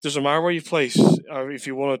doesn't matter where you place. If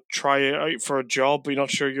you want to try it out for a job, but you're not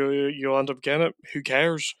sure you'll end up getting it, who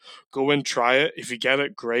cares? Go in, try it. If you get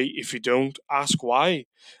it, great. If you don't, ask why.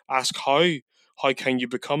 Ask how. How can you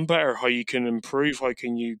become better? How you can improve? How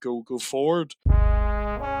can you go forward?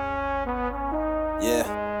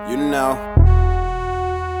 Yeah, you know,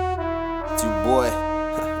 it's your boy.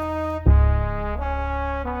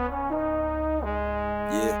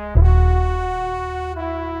 Yeah.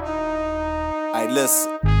 Alright,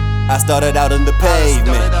 listen. I started out on the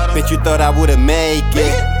pavement. Bet you thought I wouldn't make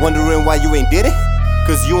it. Wondering why you ain't did it?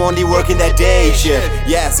 Cause you only working that day shift.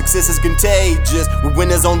 Yeah, success is contagious. We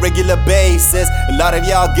winners on regular basis. A lot of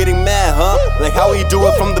y'all getting mad, huh? Like how we do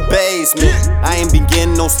it from the basement. I ain't been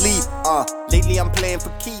getting no sleep. Lately I'm playing for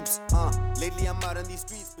keeps. Lately I'm out on these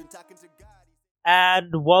streets. Been talking to God.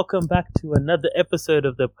 And welcome back to another episode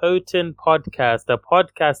of the Potent Podcast, a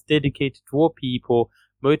podcast dedicated to all people,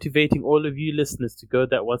 motivating all of you listeners to go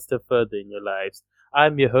that one step further in your lives.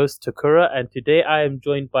 I'm your host, Takura, and today I am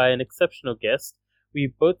joined by an exceptional guest.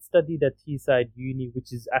 We both studied at Teesside Uni,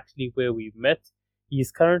 which is actually where we met. He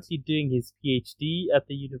is currently doing his PhD at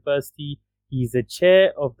the university. He's a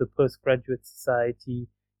chair of the Postgraduate Society.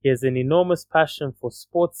 He has an enormous passion for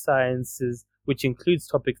sports sciences, which includes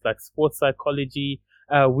topics like sports psychology,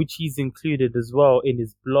 which he's included as well in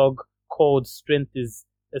his blog called Strength is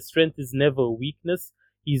Never a Weakness.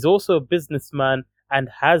 He's also a businessman and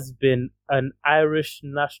has been an Irish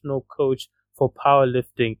national coach for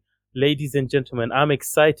powerlifting. Ladies and gentlemen, I'm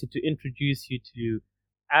excited to introduce you to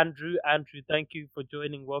Andrew. Andrew, thank you for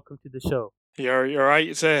joining. Welcome to the show. You're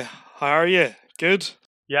right. How are you? Good.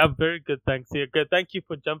 Yeah, I'm very good, thanks. Yeah, good. Thank you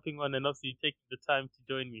for jumping on and also taking the time to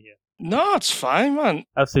join me here. No, it's fine, man.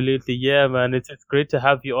 Absolutely, yeah, man. It's great to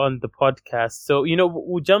have you on the podcast. So,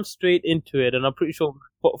 we'll jump straight into it, and I'm pretty sure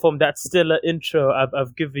from that stellar intro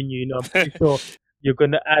I've given you, I'm pretty sure you're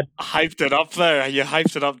gonna add. Hyped it up there. You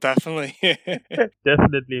hyped it up, definitely.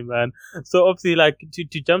 Definitely, man. So, obviously, like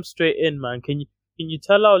to jump straight in, man. Can you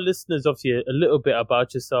tell our listeners, obviously, a little bit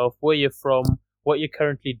about yourself, where you're from, what you're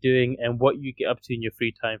currently doing, and what you get up to in your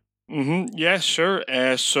free time? Yeah, sure.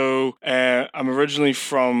 I'm originally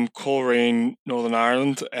from Coleraine, Northern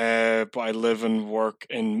Ireland, but I live and work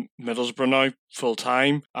in Middlesbrough now full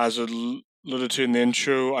time. As alluded to in the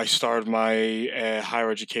intro, I started my higher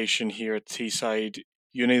education here at Teesside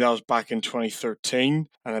Uni. That was back in 2013,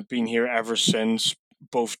 and I've been here ever since,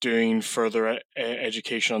 both doing further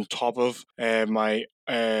education on top of my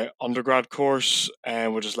undergrad course,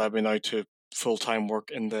 which has led me now to full-time work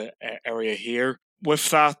in the area here.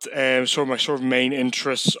 With that, my main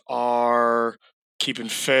interests are keeping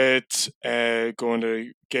fit, going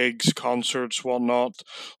to gigs, concerts, whatnot.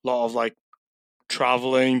 A lot of like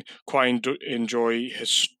traveling. Quite enjoy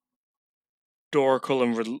historical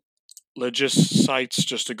and religious sites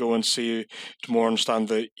just to go and see to more understand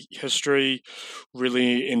the history.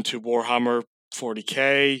 Really into Warhammer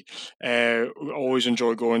 40k. Always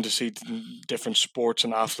enjoy going to see different sports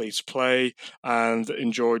and athletes play, and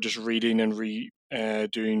enjoy just reading and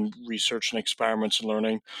doing research and experiments and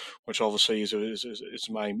learning, which obviously is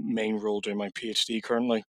my main role doing my PhD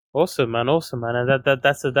currently. Awesome, man, and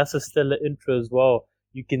that's a stellar intro as well.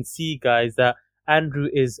 You can see, guys, that Andrew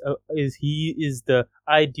is the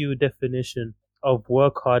ideal definition of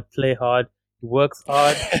work hard, play hard. He works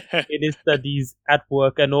hard in his studies, at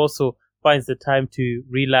work, and also finds the time to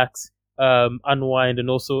relax, unwind, and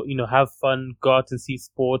also have fun, go out and see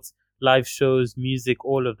sports, live shows, music,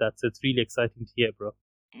 all of that. So it's really exciting to hear, bro.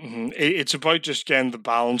 It's about just getting the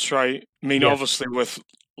balance right. I mean, obviously with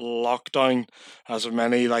lockdown, as of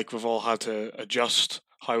many, like we've all had to adjust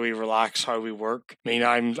how we relax, how we work. I mean,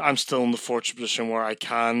 I'm still in the fortunate position where I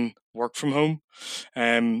can work from home,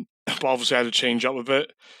 but obviously I had to change up a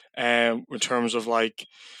bit, in terms of like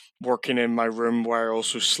working in my room where I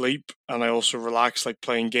also sleep and I also relax, like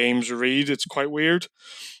playing games or read. It's quite weird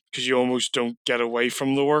because you almost don't get away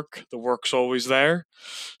from the work. The work's always there.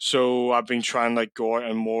 So I've been trying like go out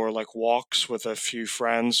on more like walks with a few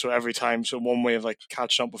friends. So one way of like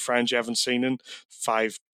catching up with friends you haven't seen in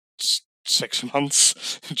 5-6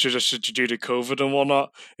 months just due to COVID and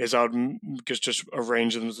whatnot is I would just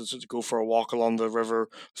arrange them to go for a walk along the river,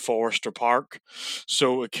 forest or park.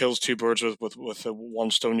 So it kills two birds with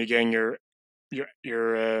one stone. You're getting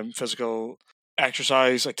your physical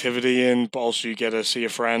exercise activity in, but also you get to see a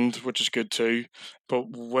friend, which is good too. But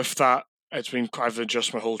with that, I've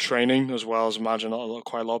adjusted my whole training as well as imagine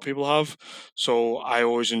quite a lot of people have. So I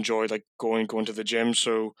always enjoyed like going to the gym.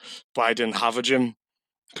 But I didn't have a gym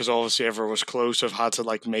because obviously everywhere was closed. So I've had to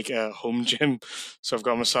like make a home gym. So I've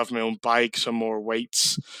got myself my own bike, some more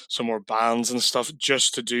weights, some more bands and stuff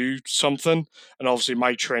just to do something. And obviously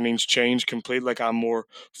my training's changed completely. Like I'm more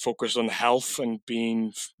focused on health and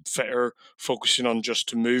being fitter, focusing on just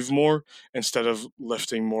to move more instead of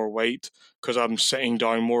lifting more weight, because I'm sitting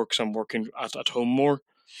down more because I'm working at home more.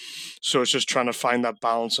 So it's just trying to find that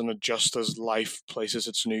balance and adjust as life places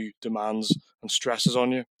its new demands and stresses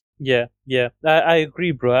on you. Yeah. I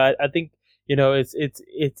agree, bro. I think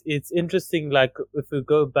it's interesting. Like if we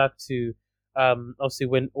go back to obviously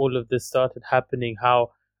when all of this started happening,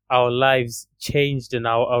 how our lives changed and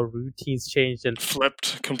our routines changed,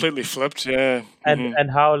 Completely flipped. Yeah. Mm-hmm.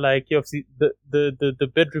 and how like obviously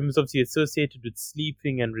the bedroom is obviously associated with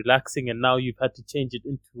sleeping and relaxing, and now you've had to change it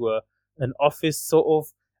into an office sort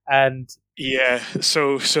of. And Yeah,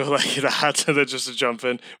 so like I had to just to jump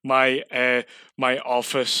in. My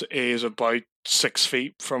office is about 6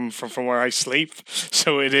 feet from where I sleep,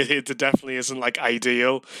 so it definitely isn't like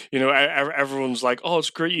ideal. Everyone's like, "Oh, it's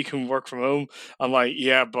great you can work from home." I'm like,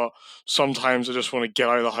 "Yeah, but sometimes I just want to get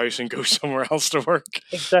out of the house and go somewhere else to work."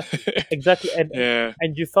 exactly, Yeah.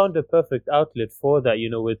 and you found a perfect outlet for that,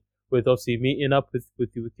 with obviously meeting up with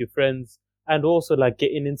your friends, and also like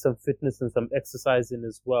getting in some fitness and some exercising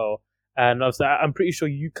as well. And obviously, I'm pretty sure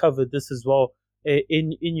you covered this as well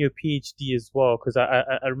in your PhD as well, because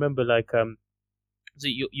I remember like so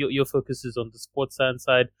your focus is on the sports science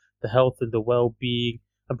side, the health and the well-being.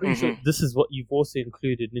 I'm pretty sure this is what you've also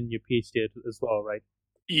included in your PhD as well, right?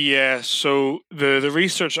 Yeah, so the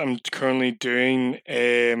research I'm currently doing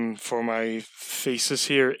for my thesis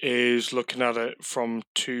here is looking at it from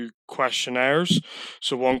two questionnaires.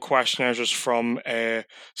 So one questionnaire is from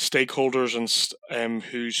stakeholders and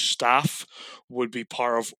whose staff would be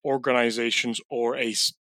part of organizations or a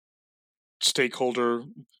stakeholder.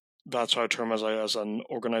 That's how I term as an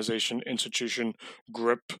organization, institution,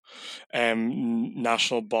 group,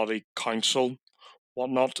 national body, council,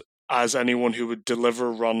 whatnot, as anyone who would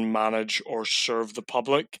deliver, run, manage, or serve the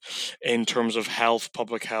public in terms of health,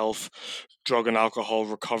 public health, drug and alcohol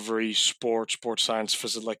recovery, sports science,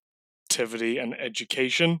 physical activity, and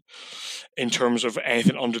education, in terms of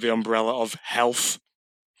anything under the umbrella of health.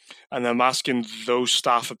 And I'm asking those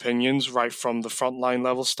staff opinions, right from the frontline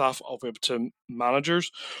level staff all the way up to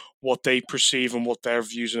managers, what they perceive and what their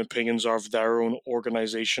views and opinions are of their own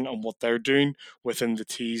organization and what they're doing within the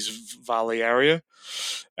Tees Valley area.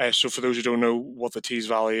 So for those who don't know what the Tees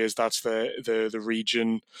Valley is, that's the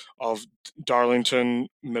region of Darlington,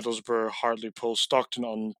 Middlesbrough, Hartlepool,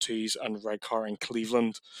 Stockton-on-Tees, and Redcar in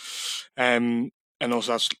Cleveland. And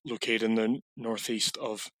also that's located in the northeast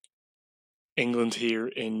of England here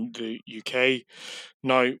in the UK.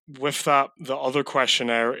 Now, with that, the other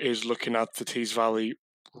questionnaire is looking at the Tees Valley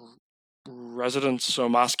residents. So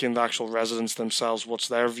I'm asking the actual residents themselves what's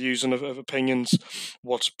their views and opinions,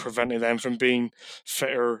 what's preventing them from being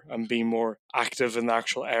fitter and being more active in the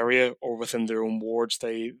actual area or within their own wards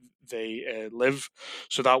they live.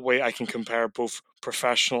 So that way I can compare both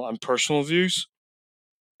professional and personal views.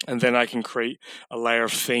 And then I can create a layer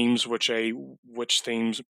of themes which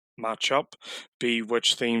themes match up, B,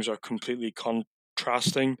 which themes are completely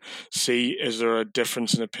contrasting, C, is there a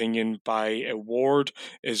difference in opinion by a ward,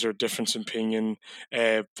 is there a difference in opinion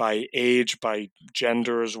by age, by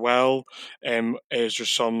gender as well, is there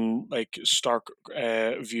some like stark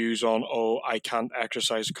views on, oh, I can't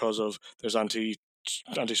exercise because of there's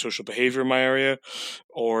antisocial behavior in my area,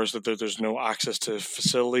 or is that there's no access to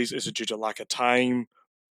facilities, is it due to lack of time,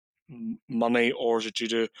 money, or is it due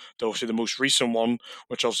to obviously the most recent one,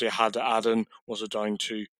 which obviously I had to add in, was it down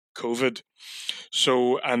to COVID?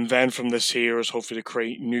 So, and then from this here is hopefully to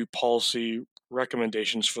create new policy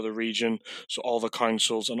recommendations for the region so all the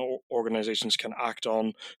councils and organizations can act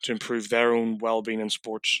on to improve their own well-being and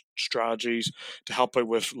sports strategies, to help out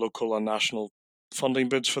with local and national funding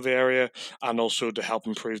bids for the area, and also to help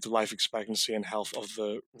improve the life expectancy and health of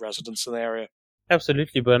the residents in the area.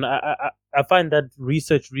 Absolutely, but I find that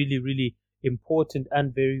research really, really important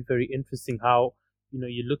and very, very interesting. How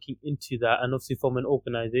you're looking into that, and obviously from an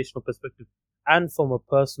organizational perspective and from a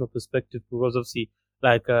personal perspective, because obviously,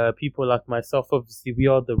 like people like myself, obviously we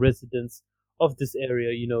are the residents of this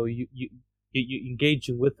area. You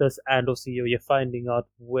engaging with us, and also you're finding out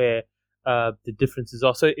where the differences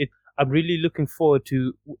are. So I'm really looking forward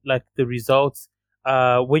to like the results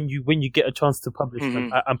when you get a chance to publish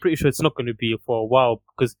them. I'm pretty sure it's not going to be for a while,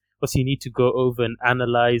 because obviously you need to go over and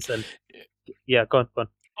analyze and go on.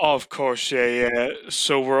 Of course, yeah.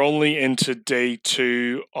 So we're only into day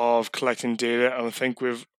 2 of collecting data, and I think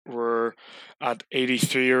we've we're at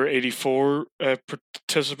 83 or 84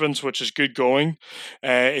 participants, which is good going.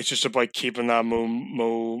 It's just about keeping that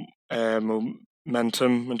momentum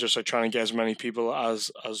and just like trying to get as many people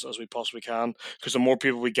as we possibly can. Because the more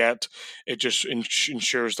people we get, it just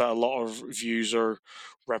ensures that a lot of views are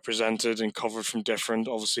represented and covered from different,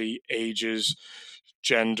 obviously, ages,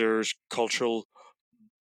 genders, cultural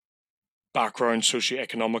backgrounds,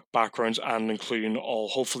 socioeconomic backgrounds, and including all.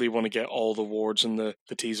 Hopefully, want to get all the wards in the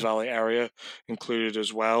Tees Valley area included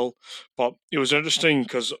as well. But it was interesting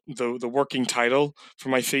because the working title for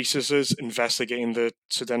my thesis is investigating the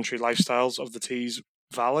sedentary lifestyles of the Tees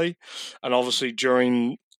Valley, and obviously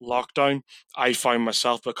during lockdown, I found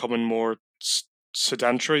myself becoming more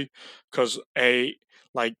sedentary because a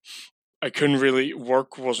like I couldn't really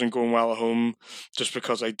work wasn't going well at home just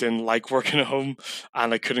because I didn't like working at home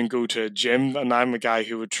and I couldn't go to a gym. And I'm a guy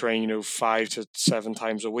who would train, 5 to 7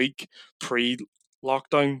 times a week pre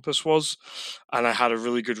lockdown this was, and I had a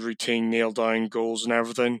really good routine, nailed down goals and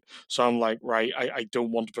everything. So I'm like, right, I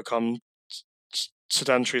don't want to become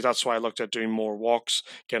sedentary. That's why I looked at doing more walks,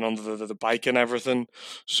 getting on the bike and everything.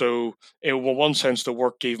 So in one sense the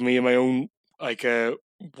work gave me my own like a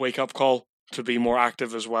wake up call to be more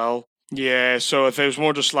active as well. Yeah, so if it was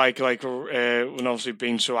more just when obviously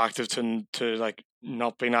being so active to like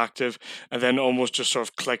not being active, and then almost just sort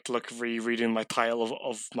of clicked like rereading my title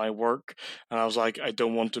of my work, and I was like, I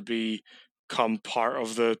don't want to become part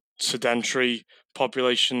of the sedentary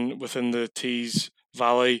population within the Tees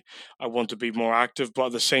Valley. I want to be more active, but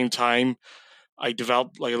at the same time, I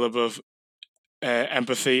developed like a little bit of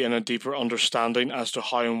empathy and a deeper understanding as to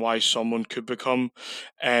how and why someone could become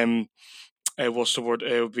um what's the word?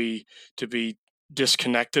 It would be to be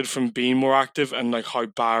disconnected from being more active and like how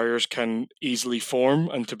barriers can easily form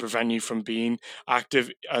and to prevent you from being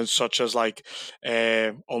active, as such as like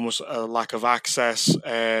almost a lack of access,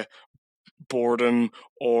 boredom,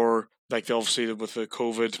 or like obviously with the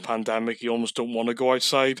COVID pandemic, you almost don't want to go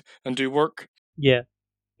outside and do work. Yeah,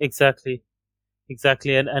 exactly.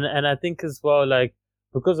 Exactly, and I think as well, like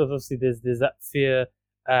because of obviously there's that fear,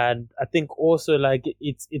 and I think also like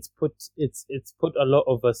it's put a lot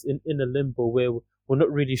of us in a limbo where we're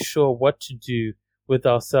not really sure what to do with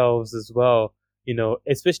ourselves as well.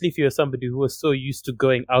 Especially if you're somebody who was so used to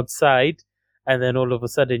going outside, and then all of a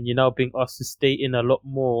sudden you're now being asked to stay in a lot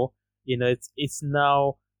more. It's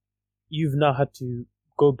now you've now had to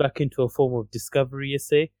go back into a form of discovery, you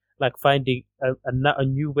say, like finding a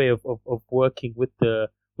new way of working with the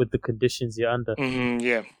conditions you're under.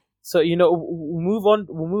 Yeah. So we'll move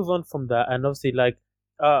on from that, and obviously like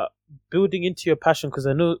uh building into your passion, because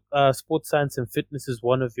I know sports science and fitness is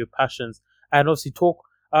one of your passions, and obviously talk.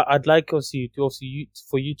 I'd like for you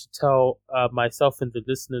to tell myself and the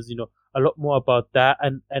listeners, a lot more about that,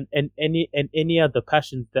 and any other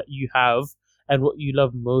passions that you have, and what you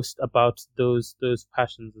love most about those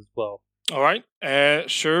passions as well. All right.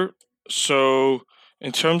 Sure. So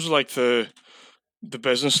in terms of like the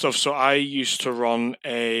business stuff, so I used to run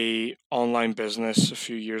a online business a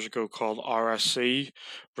few years ago called RSC,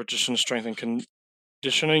 Richardson Strength and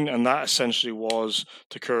Conditioning, and that essentially was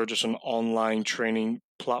to create just an online training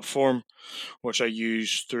platform, which I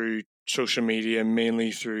use through social media,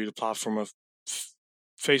 mainly through the platform of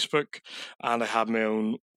Facebook, and I have my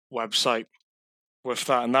own website with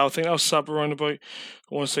that. And now I think that was set up around about,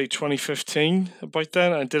 I want to say 2015, about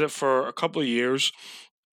then. I did it for a couple of years.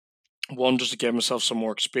 One, just to give myself some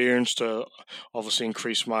more experience to obviously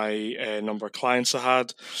increase my number of clients I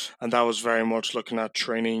had. And that was very much looking at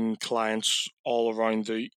training clients all around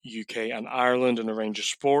the UK and Ireland in a range of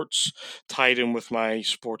sports, tied in with my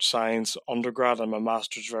sports science undergrad and my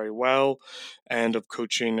master's very well. I ended up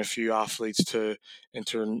coaching a few athletes to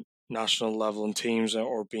international level in teams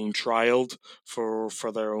or being trialed for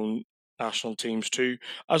their own national teams too,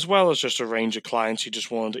 as well as just a range of clients who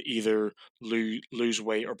just wanted to either lose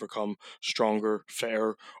weight or become stronger,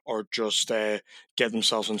 fitter, or just get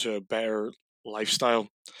themselves into a better lifestyle.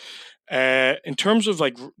 In terms of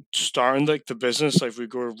like starting like the business, like we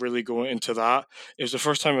go really going into that, it was the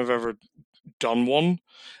first time I've ever done one.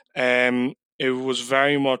 It was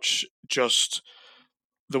very much just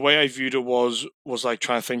the way I viewed it was like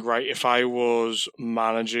trying to think, right, if I was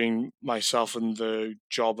managing myself in the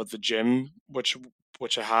job at the gym, which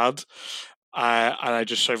I had, and I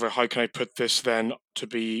just said, right, how can I put this then to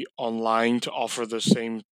be online to offer the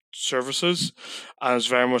same services? And it's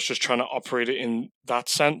very much just trying to operate it in that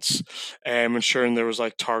sense, ensuring there was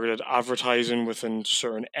like targeted advertising within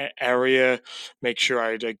certain area, make sure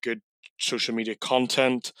I had a good social media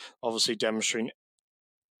content, obviously demonstrating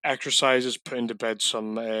exercises, putting to bed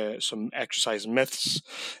some exercise myths.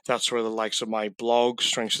 That's where the likes of my blog,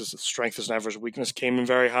 Strength is Never His Weakness, came in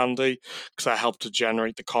very handy, because I helped to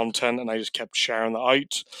generate the content and I just kept sharing that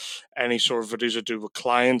out. Any sort of videos I do with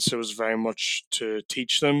clients, it was very much to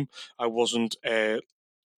teach them. I wasn't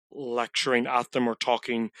lecturing at them or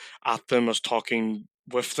talking at them, as talking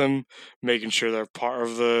with them, making sure they're part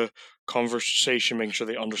of the conversation, making sure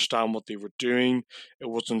they understand what they were doing. It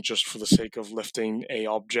wasn't just for the sake of lifting a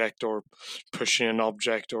object or pushing an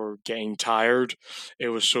object or getting tired. It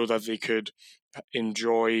was so that they could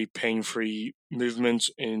enjoy pain-free movements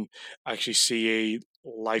and actually see a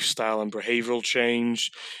lifestyle and behavioral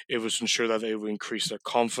change. It was to ensure that they would increase their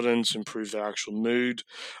confidence, improve their actual mood,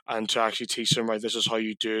 and to actually teach them, right, this is how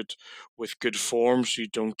you do it with good form so you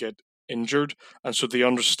don't get injured. And so they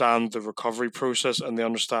understand the recovery process, and they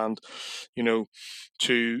understand,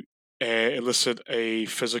 to elicit a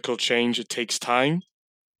physical change, it takes time.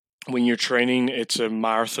 When you're training, it's a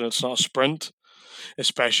marathon, it's not a sprint,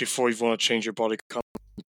 especially if you want to change your body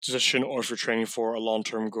position, or if you're training for a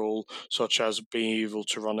long-term goal, such as being able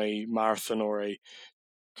to run a marathon or a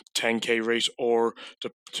 10K race, or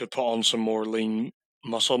to put on some more lean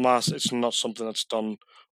muscle mass. It's not something that's done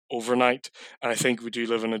overnight. And I think we do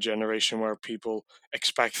live in a generation where people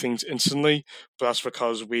expect things instantly, but that's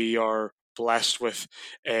because we are blessed with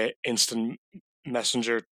instant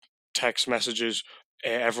messenger text messages.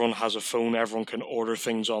 Everyone has a phone. Everyone can order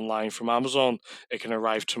things online from Amazon. It can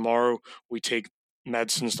arrive tomorrow. We take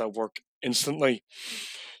medicines that work instantly.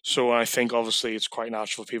 So I think obviously it's quite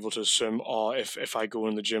natural for people to assume, oh, if I go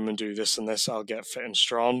in the gym and do this and this, I'll get fit and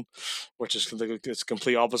strong, which is it's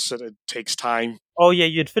complete opposite. It takes time. Oh yeah,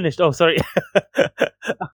 you'd finished. Oh, sorry.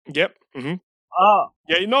 Yep. Mm-hmm. Ah,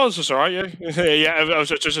 Yeah, no, it's just all right. Yeah, yeah. I was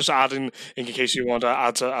just adding in case you want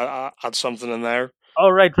to add something in there. oh,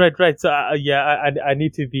 right. So yeah, I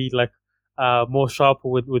need to be like more sharper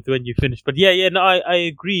with when you finish. But yeah, no, I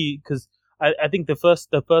agree, because I think the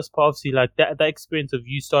first part, obviously, like that experience of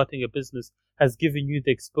you starting a business has given you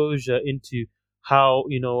the exposure into how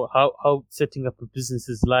how setting up a business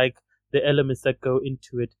is like, the elements that go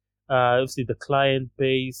into it, obviously the client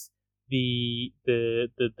base, the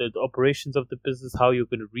operations of the business, how you're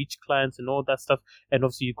going to reach clients and all that stuff. And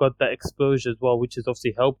obviously you've got that exposure as well, which has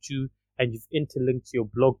obviously helped you, and you've interlinked your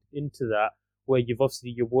blog into that, where you're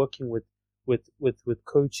working with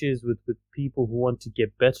coaches, with people who want to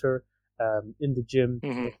get better in the gym.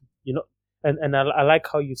 Mm-hmm. And I like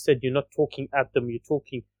how you said you're not talking at them, you're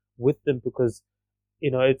talking with them, because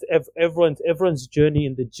it's everyone's journey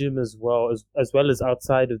in the gym, as well as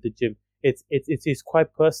outside of the gym. It's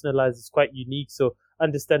quite personalized, it's quite unique. So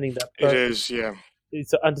understanding that It is, yeah.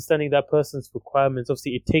 it's understanding that person's requirements.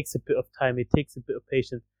 Obviously, it takes a bit of time, it takes a bit of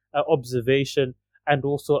patience, observation, and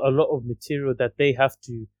also a lot of material that they have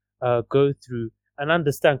to go through and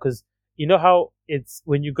understand. Because you know how it's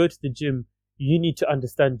when you go to the gym, you need to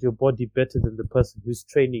understand your body better than the person who's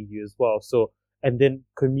training you as well. So, and then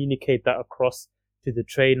communicate that across to the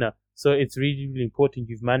trainer. So it's really, really important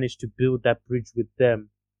you've managed to build that bridge with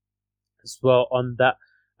them as well on that.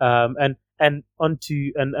 And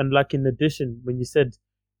onto, and like, in addition, when you said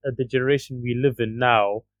the generation we live in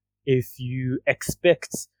now, if you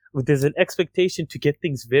there's an expectation to get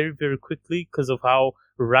things very, very quickly because of how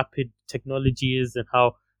rapid technology is, and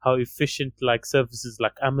how efficient like services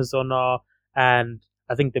like Amazon are. And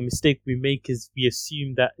I think the mistake we make is we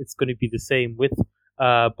assume that it's going to be the same with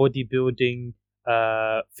bodybuilding,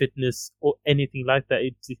 fitness, or anything like that.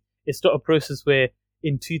 It's not a process where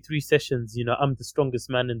in 2-3 sessions, I'm the strongest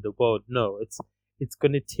man in the world. No, it's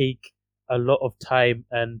going to take a lot of time,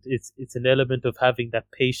 and it's an element of having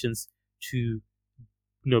that patience to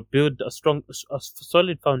build a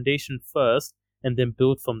solid foundation first, and then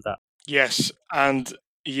build from that. Yes, and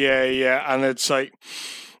yeah, and it's like,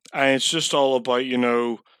 and it's just all about,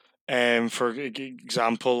 for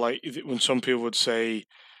example, like when some people would say,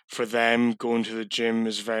 for them going to the gym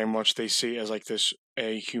is very much, they see it as like this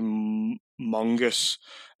a humongous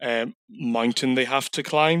mountain they have to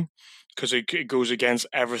climb, because it goes against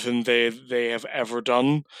everything they have ever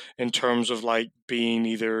done, in terms of like being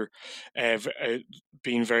either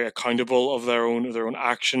being very accountable of their own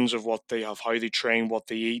actions, of what they have, how they train, what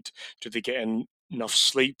they eat, do they get enough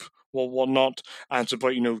sleep, whatnot. And it's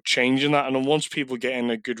about changing that. And then once people get in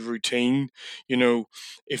a good routine,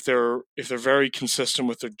 if they're very consistent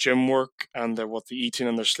with their gym work and what they're eating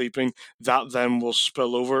and they're sleeping, that then will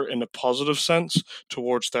spill over in a positive sense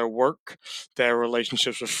towards their work, their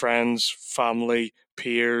relationships with friends, family,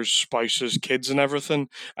 peers, spouses, kids, and everything.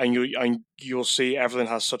 And you'll see everything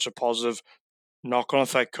has such a positive knock-on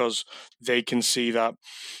effect because they can see that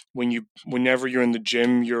whenever you're in the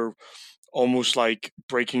gym, you're almost like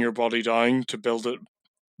breaking your body down to build it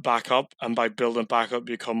back up, and by building back up,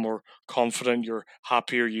 you become more confident. You're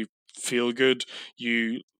happier. You feel good.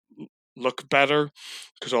 You look better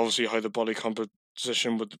because obviously how the body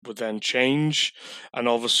composition would then change, and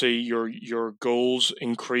obviously your goals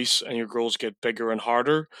increase and your goals get bigger and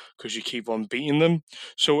harder because you keep on beating them.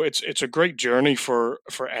 So it's a great journey for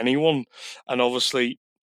anyone, and obviously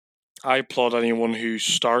I applaud anyone who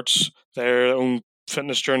starts their own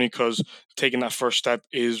fitness journey because taking that first step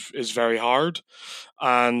is very hard.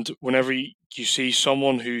 And whenever you see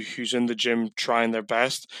someone who's in the gym trying their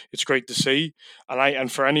best, it's great to see.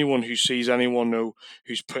 And for anyone who sees anyone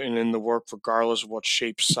who's putting in the work, regardless of what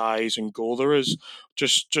shape, size, and goal there is,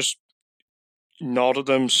 just nod at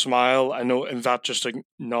them, smile. I know, and that just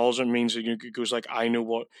acknowledgement means that it goes like, I know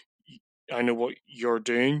what you're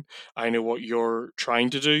doing. I know what you're trying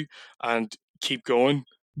to do, and keep going.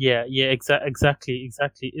 Yeah, yeah, exactly,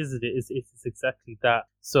 isn't it? It's exactly that.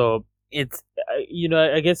 So it's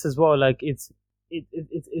I guess as well, like it's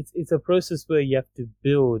a process where you have to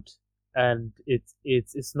build, and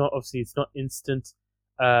it's not, obviously it's not instant.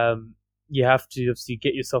 You have to obviously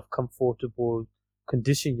get yourself comfortable,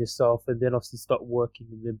 condition yourself, and then obviously start working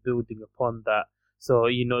and then building upon that. So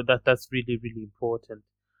that's really really important.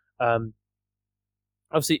 Um,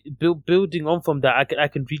 Obviously building on from that, I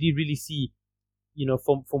can really really see,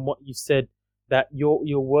 from what you said, that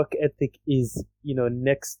your work ethic is,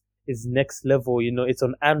 next level. It's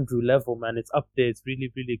on Andrew level, man. It's up there. It's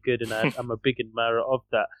really really good, and I'm a big admirer of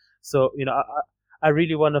that. So I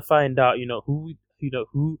really want to find out,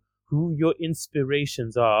 who your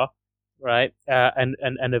inspirations are, right? And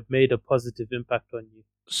have made a positive impact on you.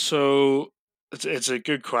 So it's a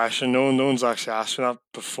good question. No one's actually asked me that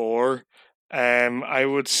before. I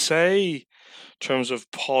would say, in terms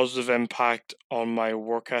of positive impact on my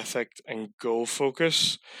work ethic and goal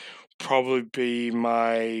focus, probably be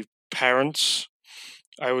my parents.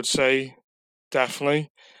 I would say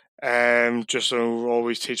definitely. Just so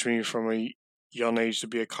always teach me from a young age to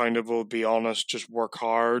be accountable, be honest, just work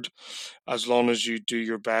hard. As long as you do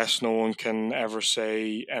your best, no one can ever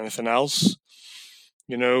say anything else.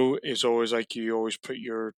 It's always like you always put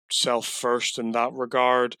yourself first in that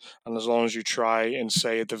regard. And as long as you try and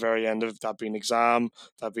say at the very end of that be an exam,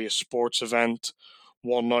 that be a sports event,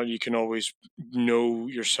 whatnot, you can always know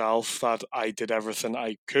yourself that I did everything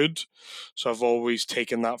I could. So I've always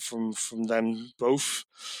taken that from them both.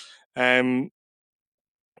 Um,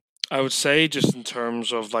 I would say, just in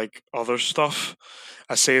terms of like other stuff,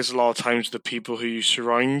 I say it's a lot of times the people who you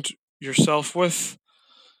surround yourself with.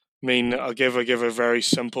 I mean, I'll give a very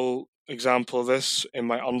simple example of this. In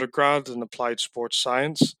my undergrad in applied sports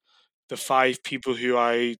science, the five people who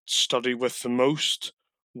I studied with the most,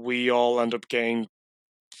 we all end up getting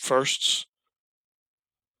firsts.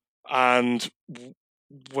 And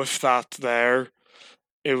with that there,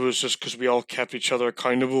 it was just because we all kept each other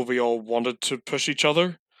accountable. We all wanted to push each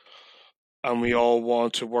other, and we all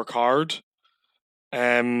wanted to work hard.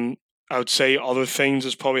 Um, I would say other things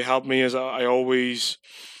that's probably helped me is I always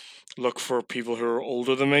look for people who are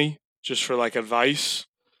older than me just for like advice.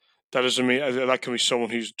 That doesn't mean that can be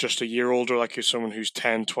someone who's just a year older, like someone who's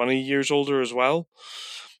 10, 20 years older as well.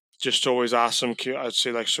 Just always ask them, I'd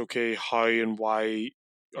say, like, so, okay, how and why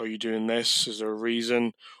are you doing this? Is there a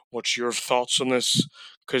reason? What's your thoughts on this?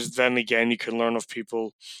 Because then again, you can learn of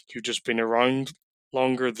people who've just been around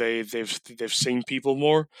longer. They've seen people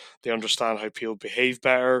more. They understand how people behave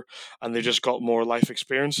better, and they just got more life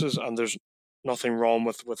experiences. And there's nothing wrong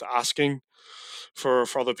with asking for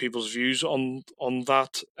other people's views on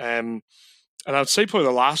that. And I'd say probably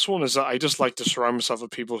the last one is that I just like to surround myself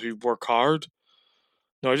with people who work hard.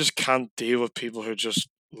 No, I just can't deal with people who are just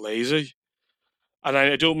lazy. And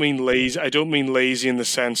I don't mean lazy. I don't mean lazy in the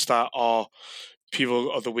sense that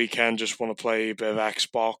people of the weekend just want to play a bit of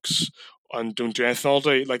Xbox and don't do anything all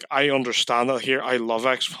day. Like, I understand that here. I love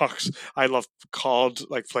Xbox. I love COD,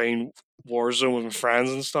 like playing Warzone with my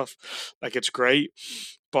friends and stuff. Like, it's great.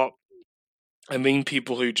 But I mean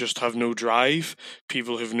people who just have no drive,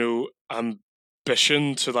 people who have no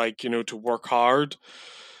ambition to, like, to work hard.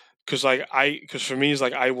 Because for me, it's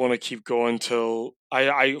like I want to keep going till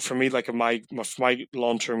I for me, like, my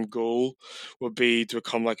long term goal would be to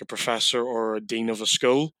become like a professor or a dean of a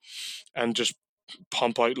school and just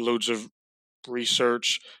pump out loads of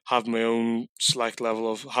research, have my own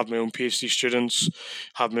have my own PhD students,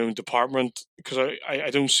 have my own department. Because I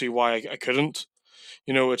don't see why I couldn't.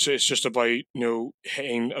 It's just about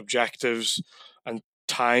hitting objectives and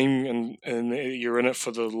time, and you're in it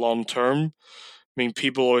for the long term. mean,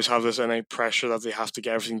 people always have this innate pressure that they have to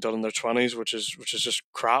get everything done in their 20s, which is just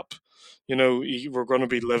crap. We're going to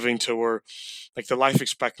be living till we're like the life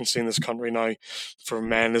expectancy in this country now for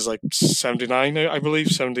men is like 79, I believe,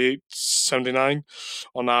 78, 79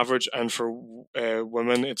 on average, and for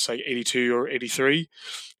women it's like 82 or 83.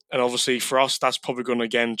 And obviously for us, that's probably going to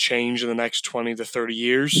again change in the next 20 to 30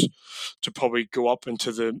 years to probably go up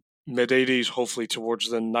into the mid 80s, hopefully towards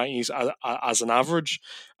the 90s as an average.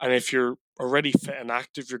 And if you're already fit and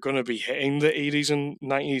active, you're going to be hitting the 80s and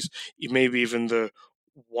 90s, maybe even the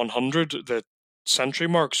 100, the century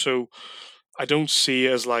mark. So I don't see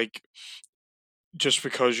it as like just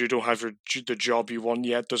because you don't have the job you want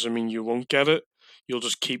yet doesn't mean you won't get it.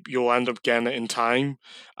 You'll end up getting it in time.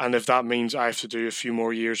 And if that means I have to do a few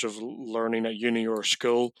more years of learning at uni or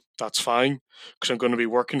school, that's fine, because I'm going to be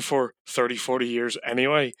working for 30, 40 years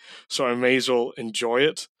anyway. So I may as well enjoy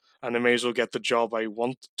it, and I may as well get the job I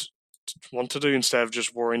want to do, instead of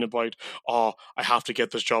just worrying about, oh, I have to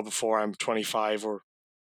get this job before I'm 25 or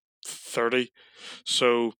 30.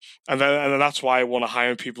 So, and then that's why I want to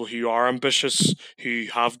hire people who are ambitious, who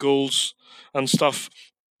have goals and stuff.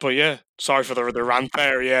 But yeah, sorry for the rant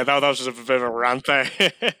there. Yeah, that was just a bit of a rant there.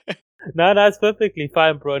 No, that's perfectly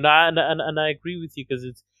fine, bro. No, and I agree with you, because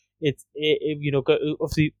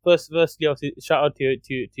obviously, firstly, obviously, shout out to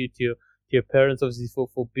your parents, obviously,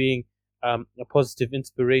 for being a positive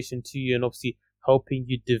inspiration to you, and obviously helping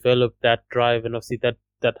you develop that drive, and obviously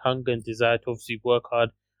that hunger and desire to obviously work hard,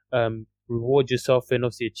 reward yourself, and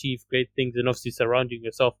obviously achieve great things, and obviously surrounding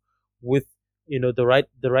yourself with the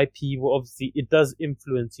right people. Obviously, it does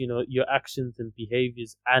influence your actions and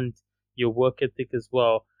behaviors and your work ethic as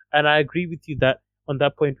well. And I agree with you that on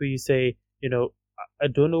that point where you say, I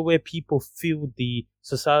don't know where people feel the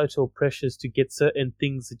societal pressures to get certain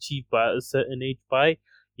things achieved by a certain age by,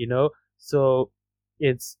 so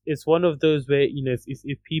it's one of those where,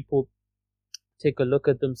 if people take a look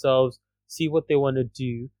at themselves, see what they want to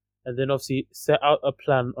do, and then obviously set out a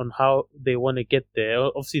plan on how they want to get there.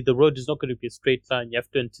 Obviously, the road is not going to be a straight line. You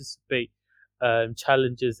have to anticipate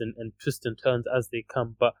challenges and twists and turns as they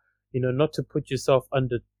come, but not to put yourself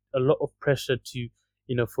under a lot of pressure to,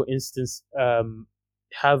 for instance,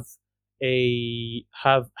 have a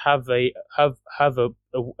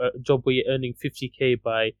job where you're earning 50K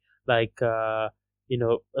by like a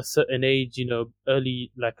certain age,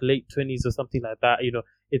 early, like late 20s or something like that.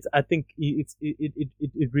 I think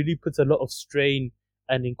it really puts a lot of strain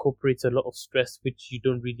and incorporates a lot of stress, which you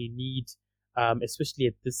don't really need, especially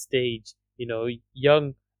at this stage.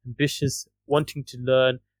 Young, ambitious, wanting to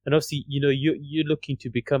learn, and obviously, you're looking to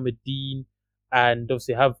become a dean, and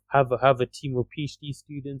obviously have a team of PhD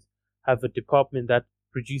students, have a department that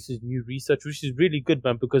produces new research, which is really good,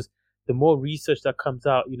 man. Because the more research that comes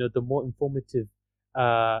out, the more informative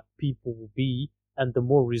people will be, and the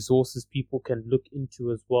more resources people can look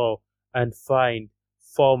into as well and find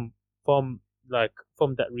from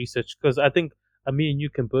that research. Because I think me and you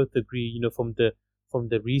can both agree, from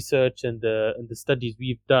the research and the studies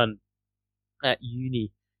we've done at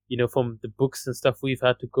uni, from the books and stuff we've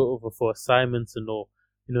had to go over for assignments and all,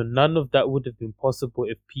 none of that would have been possible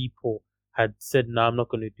if people had said, "No, I'm not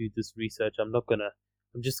going to do this research. I'm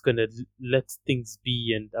just going to let things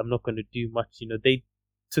be, and I'm not going to do much." They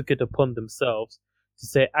took it upon themselves to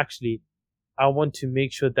say, actually, I want to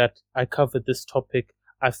make sure that I cover this topic.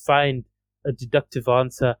 I find a deductive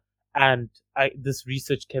answer, and this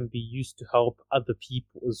research can be used to help other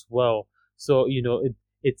people as well. So,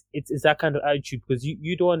 it's that kind of attitude, because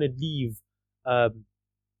you don't want to leave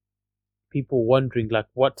people wondering like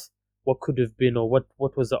what could have been, or what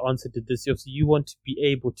was the answer to this. So you want to be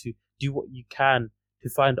able to do what you can to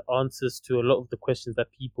find answers to a lot of the questions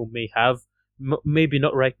that people may have. Maybe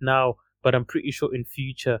not right now, but I'm pretty sure in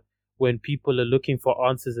future, when people are looking for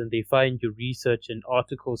answers and they find your research and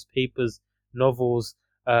articles, papers, novels,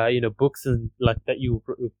 books and like that, you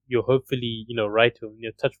hopefully write, or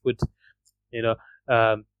touch wood,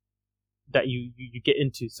 that you get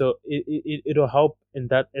into. So it'll help in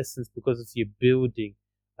that essence, because of your building,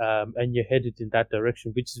 and you're headed in that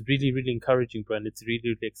direction, which is really, really encouraging, bro. And it's really,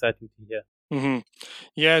 really exciting to hear. Mm-hmm.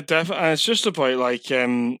 Yeah, definitely. And it's just about like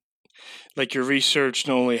your research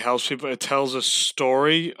not only helps people, it tells a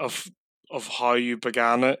story of how you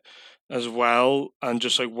began it as well, and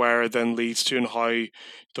just like where it then leads to, and how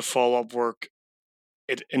the follow-up work,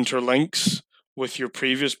 it interlinks with your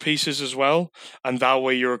previous pieces as well, and that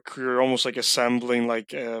way you're almost like assembling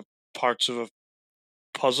like parts of a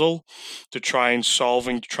puzzle to try and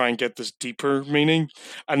get this deeper meaning.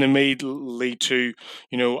 And it may lead to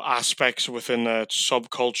aspects within a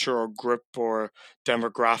subculture or group or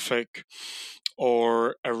demographic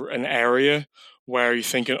or an area where you're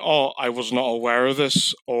thinking, oh, I was not aware of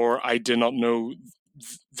this, or I did not know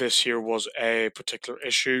this here was a particular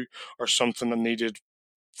issue or something that needed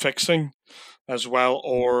fixing as well,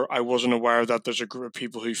 or I wasn't aware that there's a group of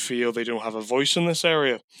people who feel they don't have a voice in this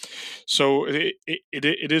area. So it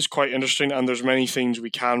is quite interesting, and there's many things we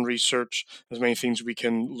can research. There's many things we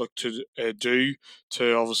can look to do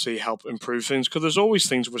to obviously help improve things, because there's always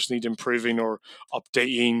things which need improving or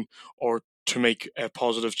updating or to make a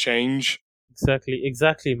positive change.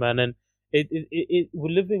 Exactly, man. And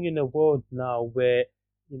we're living in a world now where,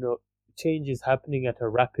 you know, change is happening at a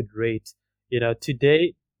rapid rate.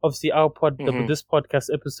 Today, obviously, this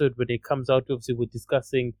podcast episode, when it comes out, obviously, we're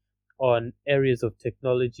discussing on areas of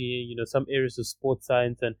technology, some areas of sports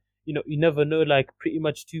science, and you never know. Like pretty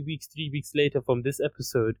much 2 weeks, 3 weeks later from this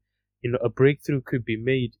episode, a breakthrough could be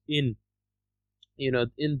made in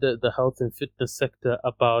the health and fitness sector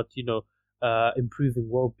about improving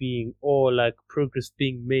well-being, or like progress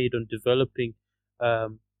being made on developing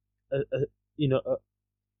um a, a you know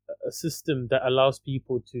a system that allows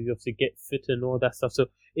people to obviously get fit and all that stuff. So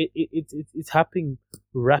it's happening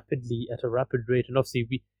rapidly at a rapid rate, and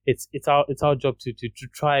obviously it's our job to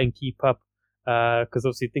try and keep up, because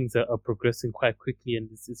obviously things are progressing quite quickly, and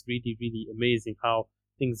it's really really amazing how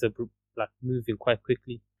things are like moving quite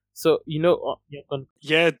quickly. So Yeah,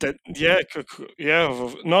 yeah.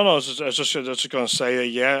 No, no. I was just going to say that.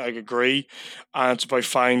 Yeah, I agree, and it's by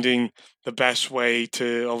finding the best way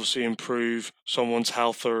to obviously improve someone's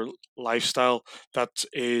health or lifestyle that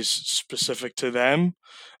is specific to them,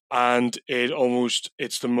 and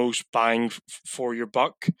it's the most bang for your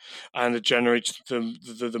buck, and it generates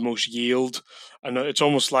the most yield, and it's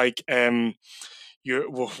almost like your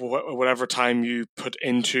whatever time you put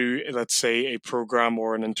into, let's say, a program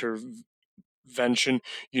or an intervention,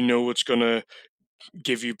 it's going to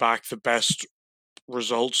give you back the best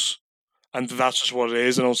results. And that's just what it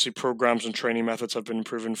is. And obviously, programs and training methods have been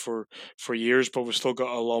proven for years, but we've still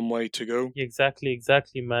got a long way to go.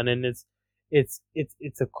 exactly, man. And it's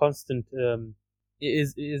a constant.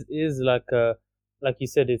 It is like you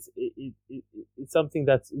said, it's something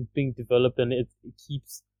that's being developed, and it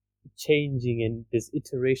keeps changing, and there's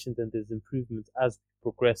iterations and there's improvements as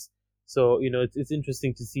we progress. So it's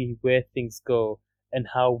interesting to see where things go and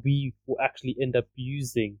how we will actually end up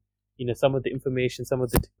using some of the information, some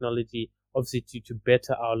of the technology, obviously to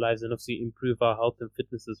better our lives and obviously improve our health and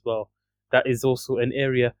fitness as well. That is also an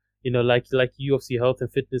area, like you, obviously health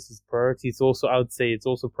and fitness is priority. It's also, I would say, it's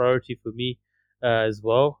also priority for me as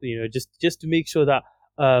well. Just to make sure that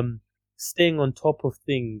staying on top of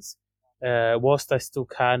things whilst I still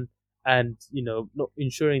can, and not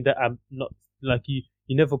ensuring that I'm not like you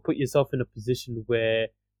never put yourself in a position where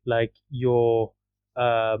like you're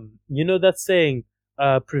that saying,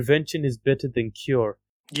 prevention is better than cure.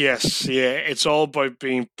 Yes, yeah, it's all about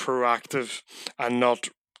being proactive and not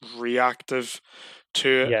reactive to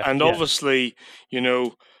it. Yeah, And yeah, obviously,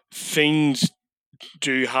 things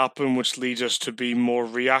do happen which lead us to be more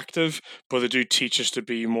reactive, but they do teach us to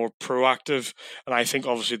be more proactive. And I think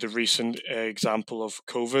obviously the recent example of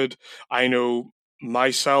COVID, I know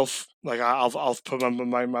myself, like I'll put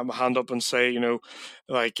my hand up and say,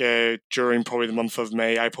 like during probably the month of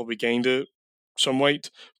May, I probably gained some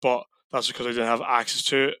weight, but that's because I didn't have access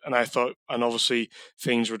to it, and I thought, and obviously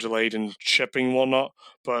things were delayed in shipping and whatnot.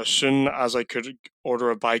 But as soon as I could order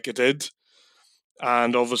a bike, I did,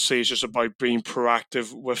 and obviously it's just about being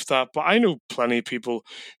proactive with that. But I know plenty of people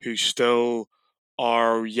who still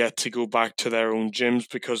are yet to go back to their own gyms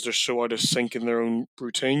because they're so out of sync in their own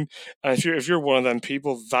routine. And if you're one of them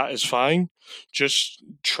people, that is fine. Just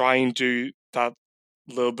try and do that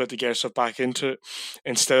little bit to get yourself back into it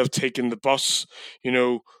instead of taking the bus.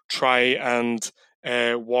 Try and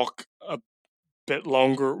walk a bit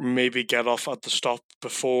longer, maybe get off at the stop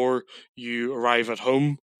before you arrive at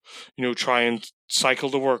home. Try and cycle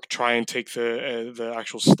to work, try and take the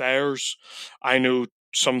actual stairs. I know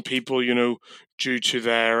some people, due to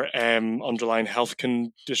their underlying health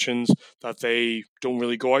conditions, that they don't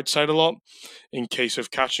really go outside a lot in case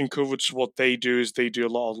of catching COVID. So what they do is they do a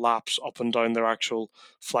lot of laps up and down their actual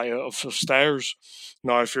flight of stairs.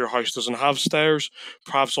 Now, if your house doesn't have stairs,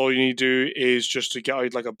 perhaps all you need to do is just to get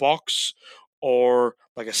out like a box or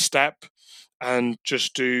like a step and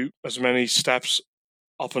just do as many steps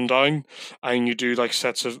up and down, and you do like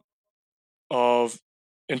sets of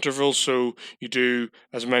intervals. So you do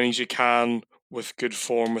as many as you can with good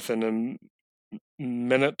form within a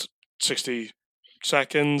minute, 60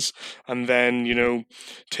 seconds, and then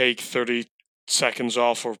take 30 seconds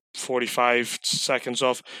off or 45 seconds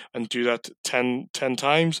off and do that 10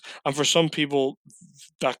 times. And for some people,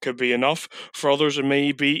 that could be enough. For others, it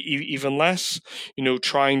may be even less.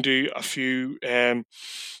 Try and do a few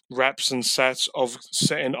reps and sets of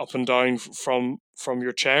sitting up and down from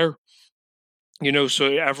your chair. So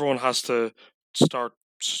everyone has to start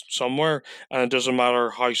somewhere, and it doesn't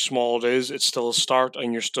matter how small it is, it's still a start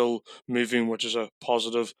and you're still moving, which is a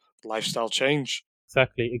positive lifestyle change.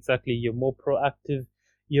 Exactly. You're more proactive.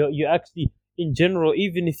 You're actually, in general,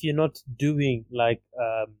 even if you're not doing like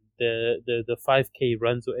the 5K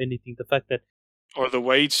runs or anything, the fact that or the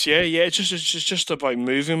weights, yeah. It's just about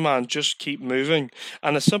moving, man. Just keep moving.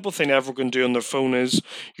 And a simple thing everyone can do on their phone is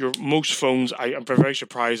most phones. I'm very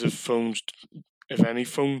surprised if any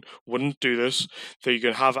phone wouldn't do this, that you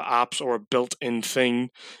can have apps or a built-in thing.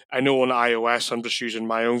 I know on iOS, I'm just using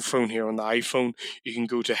my own phone here on the iPhone. You can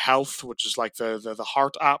go to Health, which is like the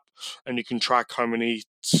heart app, and you can track how many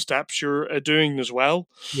steps you're doing as well.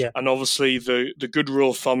 yeah, And obviously, the good rule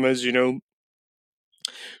of thumb is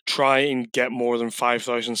try and get more than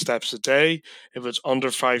 5,000 steps a day. If it's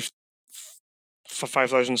under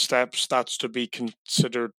 5,000 steps, that's to be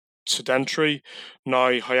considered sedentary.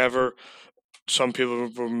 Now, however, some people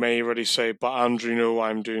may already say, but Andrew,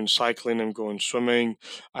 I'm doing cycling, I'm going swimming,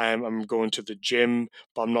 I'm going to the gym,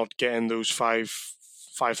 but I'm not getting those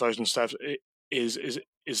 5,000 steps. Is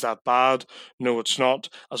that bad? No, it's not.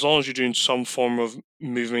 As long as you're doing some form of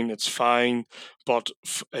movement, it's fine. But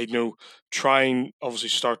try and obviously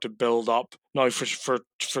start to build up. Now, for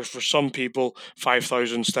some people,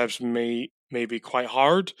 5,000 steps may be quite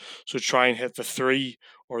hard. So try and hit the 3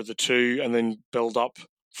 or the 2, and then build up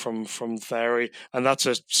from there. And that's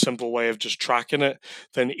a simple way of just tracking it.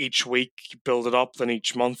 Then each week you build it up, then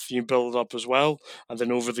each month you build it up as well, and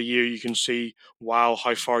then over the year you can see, wow,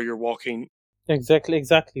 how far you're walking.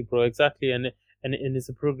 exactly, bro, exactly. And it's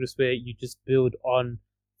a progress where you just build on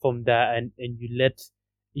from that, and you let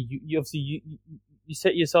you obviously you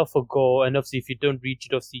set yourself a goal, and obviously if you don't reach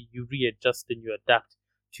it, obviously you readjust and you adapt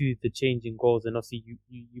to the changing goals, and obviously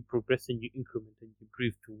you progress and you increment and you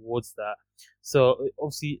improve towards that. So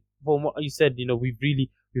obviously, from what you said, we've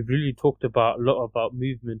really talked about a lot about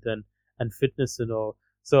movement and fitness and all.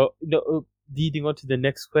 So leading on to the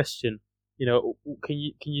next question, can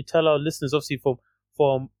you tell our listeners, obviously,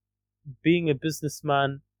 from being a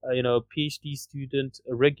businessman, a PhD student,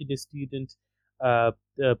 a regular student,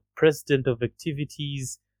 the president of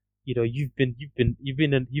activities. You've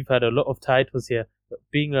had a lot of titles here. But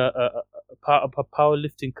being a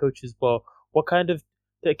powerlifting coach as well. What kind of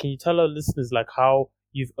can you tell our listeners like how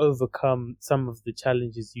you've overcome some of the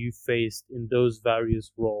challenges you faced in those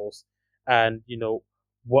various roles, and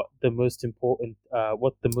what the most important,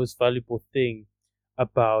 what the most valuable thing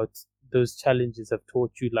about those challenges have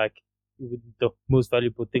taught you, like the most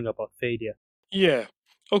valuable thing about failure. Yeah.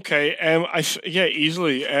 Okay. Yeah,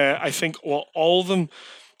 easily. I think, well, all the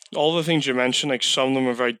things you mentioned, like some of them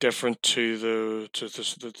are very different to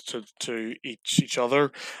each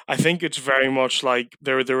other. I think it's very much like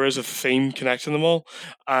there is a theme connecting them all,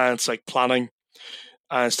 and it's like planning,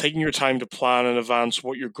 and it's taking your time to plan in advance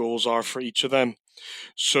what your goals are for each of them.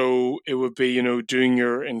 So it would be, doing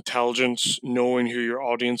your intelligence, knowing who your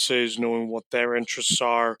audience is, knowing what their interests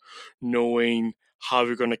are, knowing how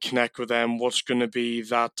you're going to connect with them, what's going to be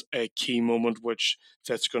that a key moment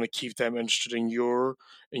that's going to keep them interested in your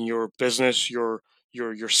business, your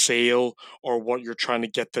sale, or what you're trying to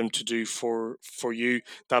get them to do for you.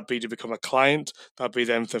 That be to become a client, that be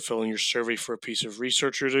them to fill in your survey for a piece of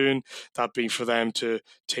research you're doing, that be for them to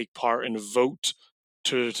take part in a vote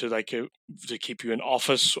to keep you in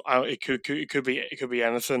office. It could be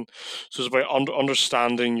anything. So it's about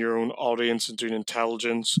understanding your own audience and doing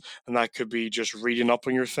intelligence, and that could be just reading up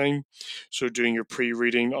on your thing. So doing your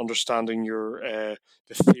pre-reading, understanding your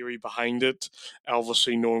the theory behind it,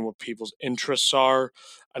 obviously knowing what people's interests are,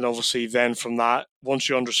 and obviously then from that, once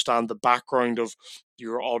you understand the background of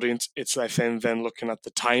your audience, it's like then looking at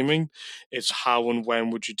the timing. It's how and when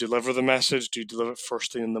would you deliver the message? Do you deliver it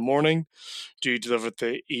first thing in the morning? Do you deliver it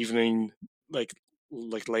the evening, like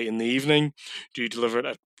late in the evening? Do you deliver it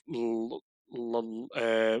at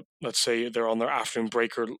let's say they're on their afternoon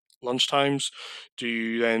break or lunch times? Do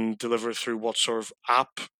you then deliver it through what sort of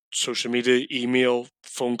app? Social media, email,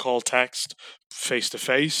 phone call, text, face to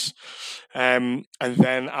face, and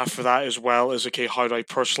then after that as well is, okay, how do I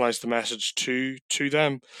personalize the message to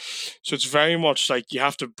them? So it's very much like you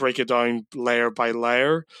have to break it down layer by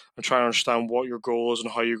layer and try to understand what your goal is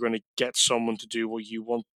and how you're going to get someone to do what you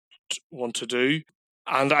want to do.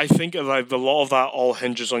 And I think like a lot of that all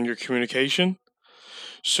hinges on your communication.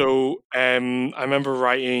 So I remember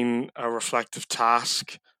writing a reflective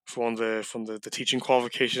task for one of the teaching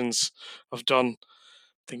qualifications I've done.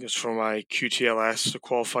 I think it's for my QTLS, the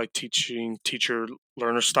Qualified Teacher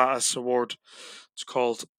Learner Status Award. It's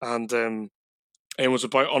called, and it was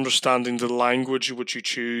about understanding the language which you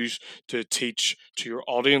choose to teach to your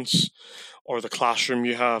audience or the classroom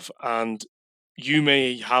you have. And you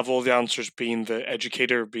may have all the answers, being the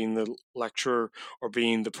educator, being the lecturer, or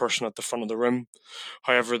being the person at the front of the room.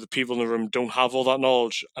 However, the people in the room don't have all that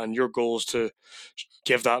knowledge, and your goal is to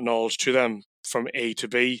give that knowledge to them from A to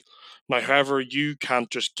B. Now, however, you can't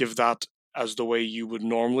just give that as the way you would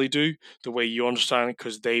normally do, the way you understand it,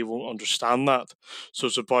 because they won't understand that. So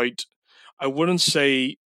it's about, I wouldn't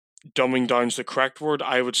say dumbing down is the correct word.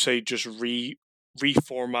 I would say just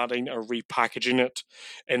reformatting or repackaging it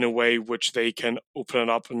in a way which they can open it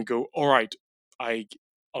up and go, all right, I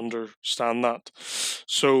understand that.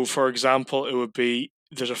 So, for example, it would be,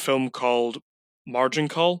 there's a film called Margin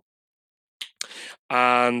Call,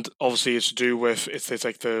 and obviously it's to do with, it's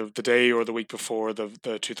like the day or the week before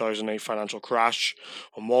the 2008 financial crash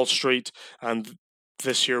on Wall Street, and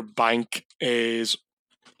this year bank is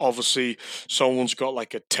obviously, someone's got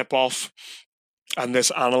like a tip off, and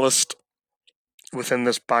this analyst within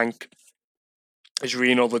this bank is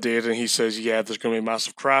reading all the data, and he says, yeah, there's going to be a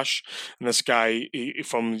massive crash. And this guy,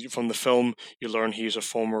 from the film, you learn he's a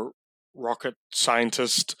former rocket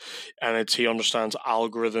scientist, and he understands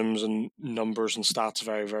algorithms and numbers and stats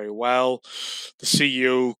very, very well. The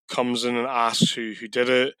CEO comes in and asks who did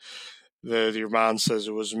it. Your man says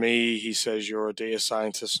it was me. He says, you're a data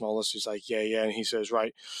scientist and all this. He's like, yeah. And he says,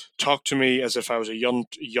 right, talk to me as if I was a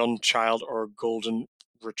young child or a golden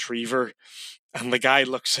retriever. And the guy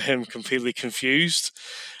looks at him completely confused,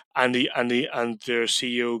 and the their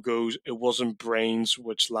CEO goes, it wasn't brains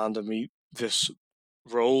which landed me this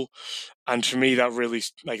role. And for me, that really,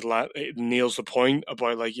 like, it nails the point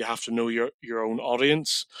about, like, you have to know your own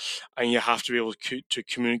audience, and you have to be able to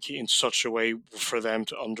communicate in such a way for them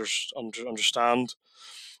to understand.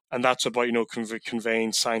 And that's about,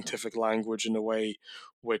 conveying scientific language in a way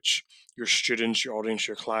which your students, your audience,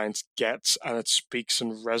 your clients gets, and it speaks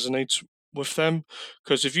and resonates with them.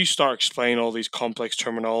 Because if you start explaining all these complex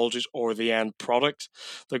terminologies or the end product,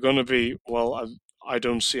 they're going to be, well, I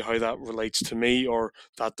don't see how that relates to me, or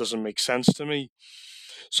that doesn't make sense to me.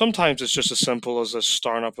 Sometimes it's just as simple as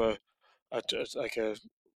starting up a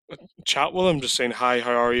chat with them, just saying, hi,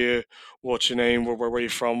 how are you, what's your name, where are you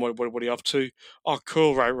from, what are you up to? Oh,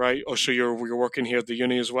 cool, right. Oh, so you're working here at the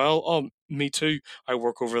uni as well? Oh, me too, I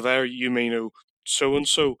work over there. You may know so and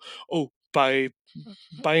so. Oh, by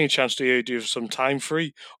any chance, do you have some time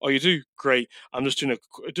free? Oh, you do? Great. I'm just doing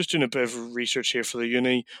a bit of research here for the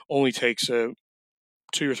uni. Only takes 2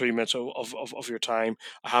 or 3 minutes of your time.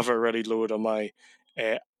 I have it already loaded on my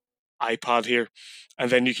uh, iPad here, and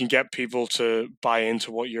then you can get people to buy into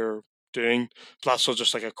what you're doing. That's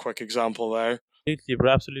just like a quick example there. Absolutely,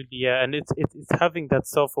 bro. Absolutely, yeah. And it's having that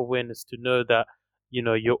self awareness to know that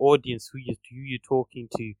your audience, who you talking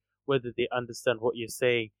to, whether they understand what you're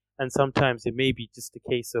saying, and sometimes it may be just a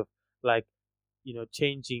case of, like,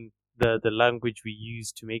 changing the language we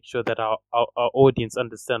use to make sure that our audience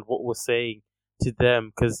understand what we're saying to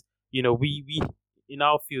them, because we in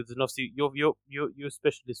our fields, and obviously your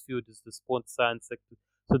specialist field is the sports science sector,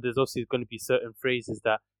 so there's obviously going to be certain phrases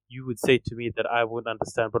that you would say to me that I wouldn't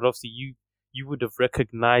understand, but obviously you would have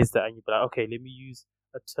recognized that, and you'd be like, okay, let me use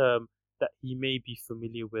a term that he may be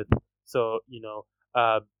familiar with. So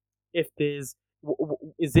if there's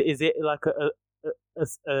is it like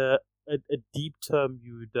a deep term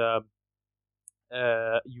you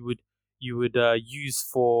would use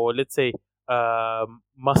for, let's say,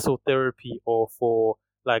 muscle therapy, or for,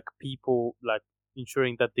 like, people, like,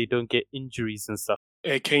 ensuring that they don't get injuries and stuff?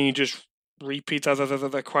 Can you just repeat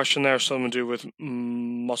that question there? Something to do with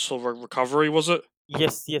muscle recovery, was it?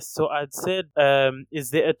 Yes. So I'd said, is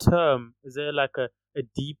there a term? Is there like a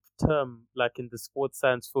deep term, like in the sports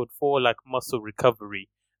science field, for like muscle recovery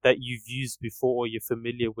that you've used before or you're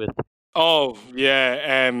familiar with? Oh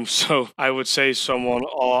yeah. So I would say someone,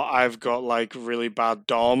 oh, I've got like really bad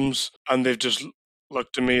DOMS, and they've just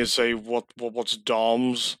looked at me and say, what's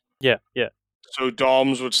DOMS? Yeah. So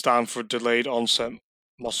DOMS would stand for delayed onset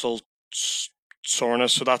muscle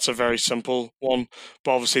soreness. So that's a very simple one,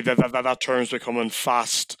 but obviously that term's becoming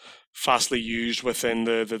fastly used within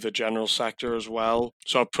the general sector as well.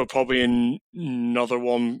 So I'd put probably another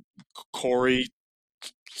one, Corey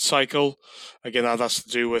cycle. Again, that's to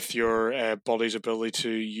do with your body's ability to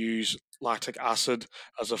use lactic acid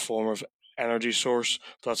as a form of energy source.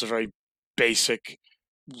 That's a very basic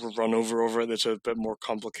run over it. It's a bit more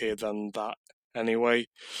complicated than that. anyway.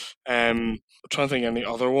 I'm trying to think any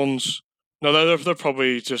other ones. No, they're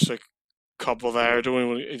probably just a couple there.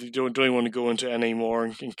 Don't really want to go into any more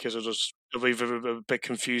in case it'll be a bit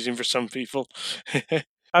confusing for some people.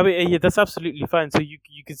 I mean, yeah, that's absolutely fine. So you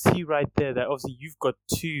can see right there that obviously you've got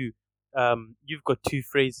two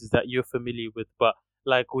phrases that you're familiar with, but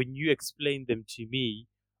like when you explain them to me,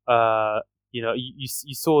 uh, you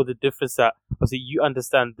saw the difference that obviously you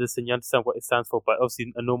understand this and you understand what it stands for, but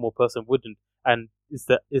obviously a normal person wouldn't. And it's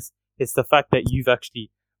the fact that you've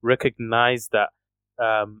actually recognized that,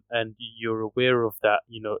 and you're aware of that,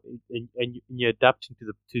 and you're adapting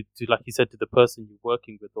to to like you said, to the person you're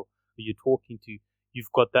working with or who you're talking to.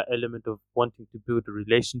 You've got that element of wanting to build a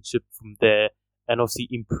relationship from there and obviously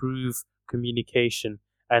improve communication.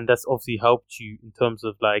 And that's obviously helped you in terms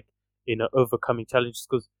of like, overcoming challenges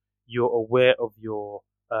because you're aware of your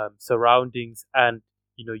surroundings, and,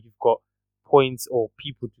 you've got points or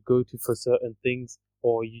people to go to for certain things,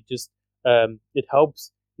 or you just, it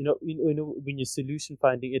helps, when you're solution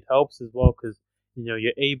finding, it helps as well because,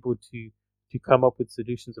 you're able to come up with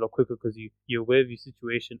solutions a lot quicker because you're aware of your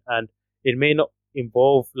situation, and it may not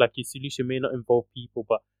involve, like, your solution may not involve people,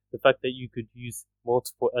 but the fact that you could use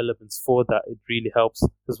multiple elements for that, it really helps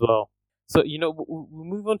as well. So, we'll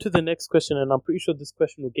move on to the next question, and I'm pretty sure this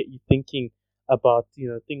question will get you thinking about,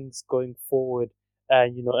 things going forward,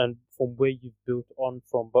 and, and from where you've built on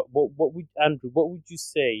from. But what would you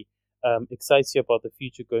say excites you about the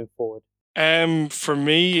future going forward? For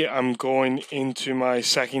me, I'm going into my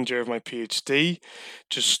second year of my PhD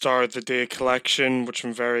to start the data collection, which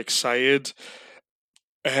I'm very excited.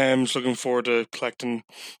 Just looking forward to collecting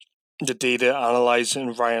the data,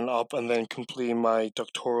 analysing, writing up, and then completing my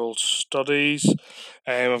doctoral studies.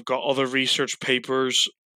 I've got other research papers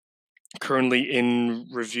currently in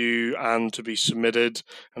review and to be submitted,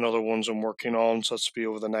 and other ones I'm working on. So that's to be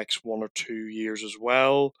over the next 1 or 2 years as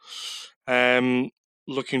well.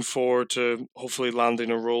 Looking forward to hopefully landing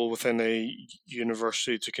a role within a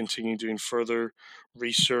university to continue doing further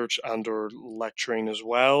research and or lecturing as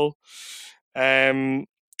well.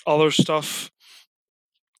 Other stuff,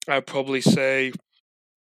 I'd probably say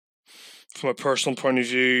from a personal point of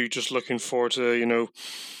view, just looking forward to,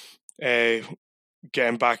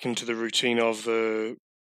 getting back into the routine of the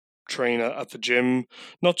train at the gym.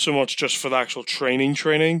 Not so much just for the actual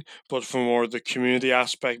training, but for more the community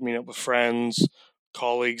aspect, meeting up with friends,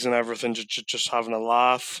 colleagues, and everything, just having a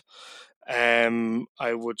laugh.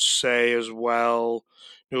 I would say as well,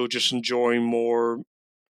 just enjoying more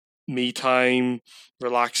me time,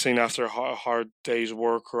 relaxing after a hard day's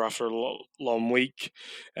work or after a long week.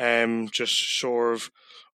 Just sort of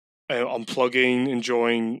unplugging,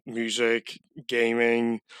 enjoying music,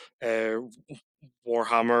 gaming, uh,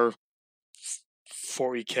 Warhammer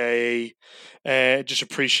 40K, just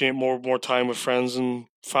appreciate more time with friends and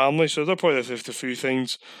family. So they're probably the few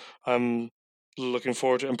things I'm looking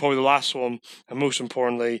forward to. And probably the last one, and most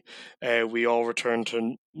importantly, we all return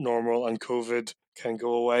to normal and COVID can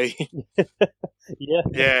go away. Yeah.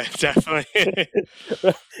 Yeah, definitely.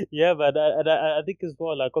 Yeah, but I think as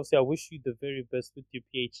well, like, obviously, I wish you the very best with your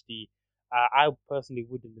PhD. I personally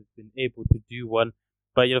wouldn't have been able to do one,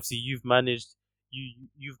 but obviously you've managed.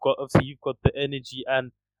 You've got the energy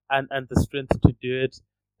and the strength to do it,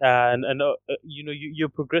 and you're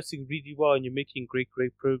progressing really well, and you're making great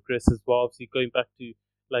progress as well. Obviously, going back to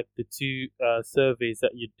like the two surveys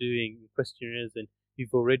that you're doing, questionnaires, and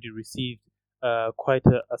you've already received quite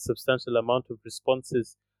a substantial amount of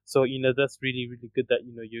responses. So that's really good that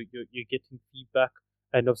you're getting feedback,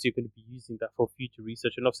 and obviously you're going to be using that for future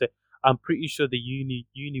research. And obviously, I'm pretty sure the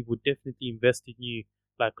uni would definitely invest in you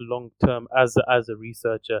like long term as a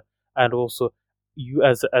researcher, and also you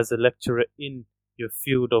as a lecturer in your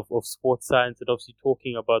field of sports science, and obviously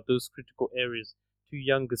talking about those critical areas to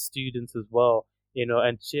younger students as well.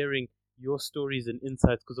 And sharing your stories and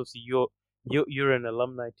insights because obviously you're an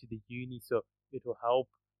alumni to the uni, so it will help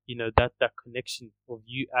that connection of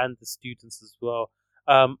you and the students as well.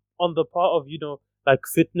 On the part of like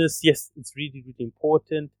fitness, yes, it's really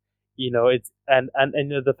important. It's and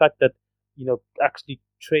the fact that actually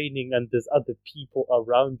training and there's other people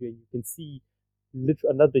around you and you can see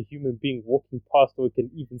another human being walking past, or you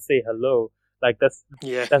can even say hello. Like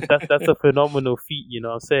Yeah. that's a phenomenal feat.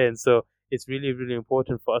 What I'm saying. So it's really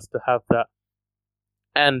important for us to have that.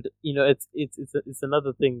 And it's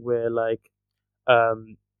another thing where, like,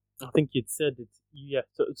 I think you'd said it, yeah.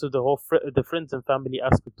 So the whole the friends and family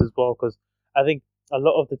aspect as well, because I think a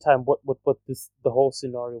lot of the time, what this the whole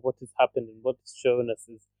scenario, what has happened and what it's shown us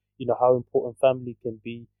is how important family can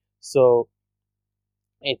be. So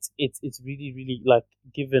it's really really like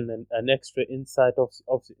given an extra insight of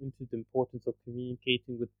into the importance of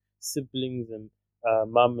communicating with siblings and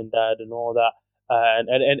mum and dad and all that,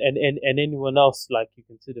 and anyone else like you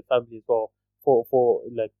consider family as well. For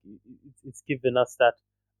like it's given us that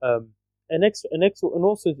an extra and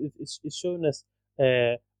also it's shown us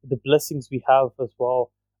the blessings we have as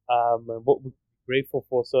well, and what we're grateful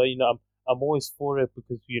for. So I'm always for it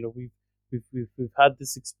because we've had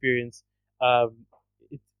this experience. Um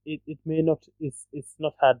it, it, it may not it's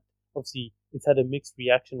not had, obviously it's had a mixed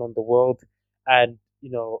reaction on the world, and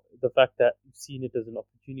the fact that you've seen it as an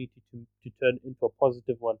opportunity to turn into a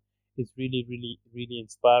positive one is really really really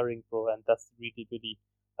inspiring, bro, and that's really really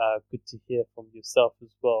good to hear from yourself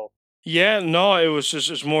as well. Yeah, no,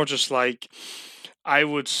 it's more just like I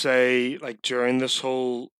would say like during this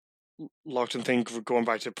whole lockdown thing, we're going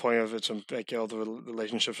back to the point of it's like all the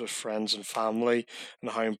relationships with friends and family and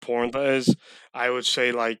how important that is. I would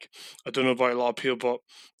say like I don't know about a lot of people, but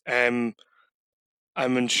I'm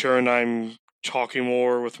ensuring I'm talking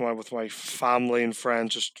more with my family and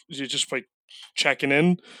friends, just by checking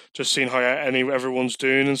in, just seeing how everyone's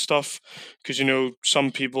doing and stuff. Because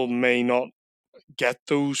some people may not get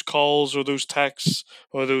those calls or those texts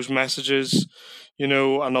or those messages, and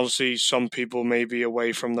obviously some people may be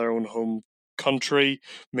away from their own home country,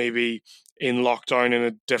 maybe in lockdown in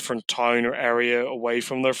a different town or area away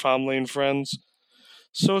from their family and friends.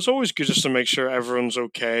 So it's always good just to make sure everyone's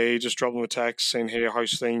okay. Just drop them a text saying, "Hey,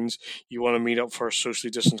 how's things? You want to meet up for a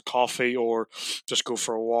socially distanced coffee, or just go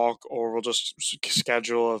for a walk, or we'll just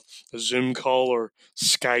schedule a Zoom call or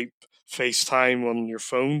Skype, FaceTime on your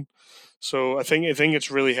phone." So I think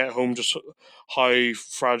it's really hit home just how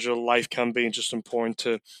fragile life can be, and just important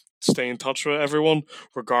to stay in touch with everyone,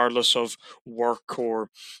 regardless of work or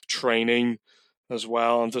training, as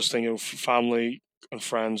well. And just thinking, family and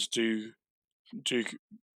friends do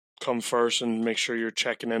come first, and make sure you're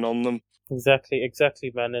checking in on them. Exactly,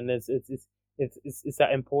 man, and it's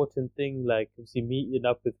that important thing, like obviously meeting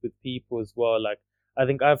up with people as well. Like I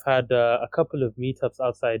think I've had a couple of meetups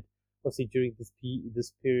outside, obviously during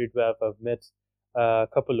this period where I've met a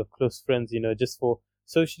couple of close friends, just for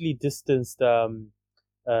socially distanced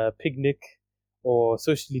picnic or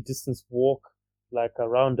socially distanced walk, like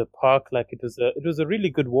around the park. Like it was a really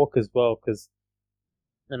good walk as well because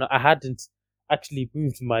I hadn't actually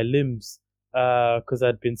moved my limbs because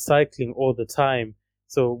I'd been cycling all the time.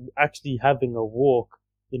 So actually having a walk,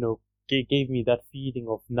 gave me that feeling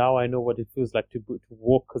of now I know what it feels like to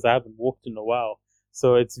walk because I haven't walked in a while.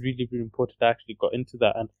 So it's really really important I actually got into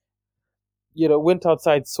that and went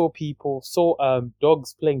outside, saw people, saw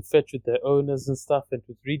dogs playing fetch with their owners and stuff, and it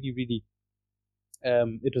was really really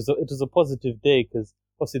it was a positive day because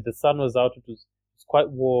obviously the sun was out. It was quite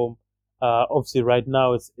warm. Obviously right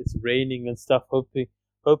now it's raining and stuff. Hoping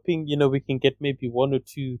we can get maybe one or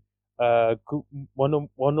two one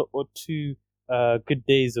or two good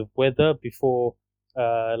days of weather before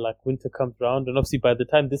like winter comes around. And obviously by the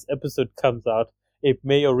time this episode comes out, it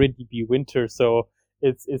may already be winter. So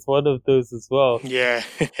it's one of those as well. Yeah.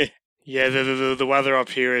 Yeah, the weather up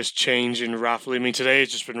here is changing rapidly. I mean, today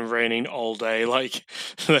it's just been raining all day, like,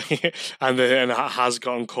 and it has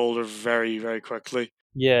gotten colder very, very quickly.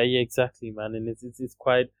 Yeah, exactly, man, and it's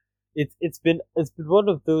quite it's been one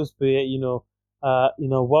of those where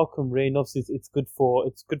welcome rain. Obviously, it's good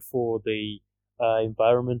for the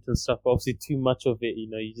environment and stuff. Obviously, too much of it,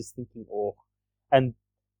 you're just thinking, oh, and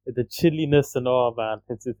the chilliness and all, man.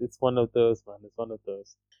 It's one of those, man. It's one of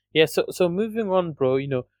those. Yeah. So moving on, bro.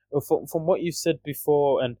 From what you said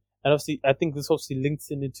before, and obviously, I think this obviously links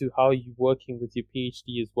in into how you working with your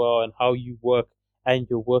PhD as well, and how you work and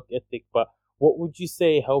your work ethic. But what would you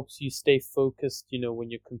say helps you stay focused,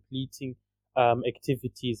 when you're completing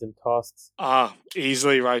activities and tasks?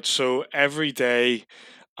 Easily, right. So every day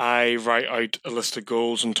I write out a list of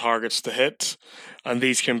goals and targets to hit, and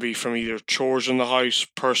these can be from either chores in the house,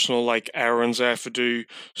 personal like errands I have to do,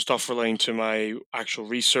 stuff relating to my actual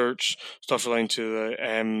research, stuff relating to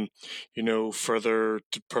the further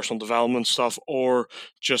personal development stuff, or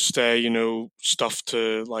just stuff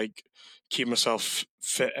to like keep myself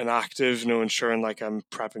fit and active. Ensuring like I'm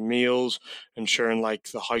prepping meals, ensuring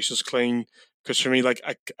like the house is clean. Because for me, like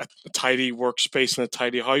a tidy workspace and a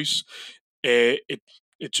tidy house, it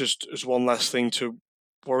it just is one less thing to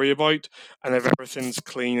worry about. And if everything's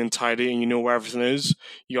clean and tidy and you know where everything is,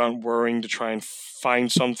 you aren't worrying to try and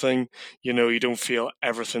find something. You don't feel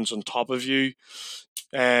everything's on top of you.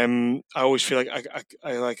 I always feel like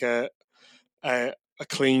I like a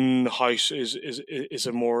clean house is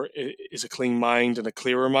a clean mind and a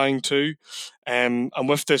clearer mind too. And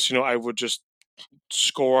with this, I would just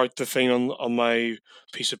score out the thing on my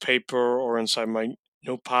piece of paper or inside my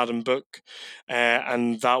notepad and book,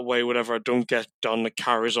 and that way, whatever I don't get done, it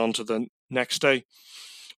carries on to the next day.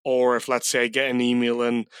 Or if, let's say, I get an email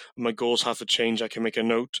in, my goals have to change, I can make a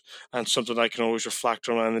note and something I can always reflect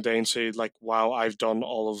on in the day and say, like, wow, I've done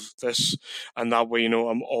all of this. And that way,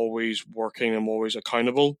 I'm always working, I'm always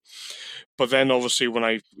accountable. But then obviously when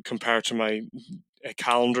I compare to my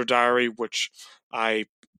calendar diary, which I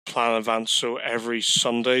plan in advance, so every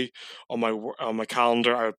Sunday on my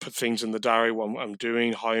calendar, I would put things in the diary, what I'm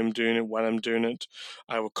doing, how I'm doing it, when I'm doing it.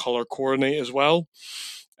 I would color coordinate as well.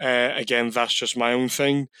 Again, that's just my own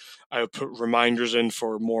thing. I would put reminders in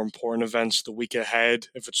for more important events the week ahead,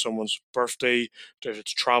 if it's someone's birthday, if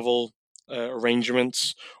it's travel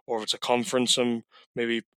arrangements, or if it's a conference I'm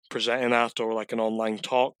maybe presenting at, or like an online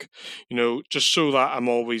talk, just so that I'm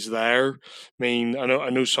always there. I mean, I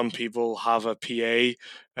know some people have a PA,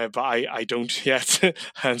 but I don't yet,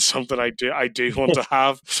 and something I do want to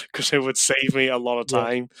have, because it would save me a lot of Yeah,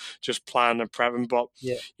 time just planning and prepping. But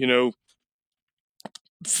yeah, you know,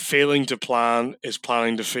 failing to plan is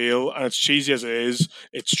planning to fail, and as cheesy as it is,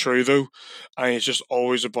 it's true though. And it's just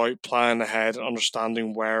always about planning ahead and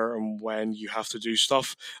understanding where and when you have to do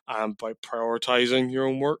stuff, and by prioritizing your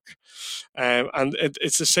own work. And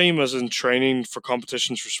it's the same as in training for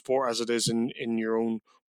competitions for sport as it is in your own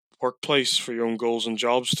workplace for your own goals and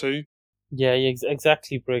jobs too. yeah, yeah,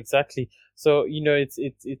 exactly, bro, exactly. So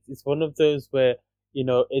it's one of those where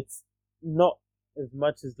it's not as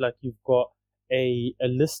much as like you've got a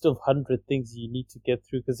list of 100 things you need to get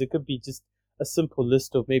through, because it could be just a simple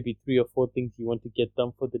list of maybe 3 or 4 things you want to get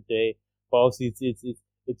done for the day. But obviously,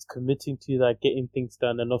 it's committing to that, getting things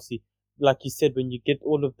done, and obviously, like you said, when you get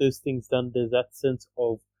all of those things done, there's that sense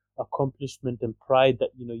of accomplishment and pride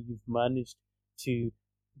that you've managed to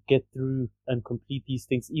get through and complete these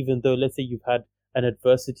things, even though, let's say, you've had an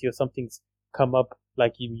adversity or something's come up,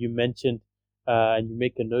 like you mentioned, and you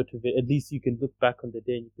make a note of it. At least you can look back on the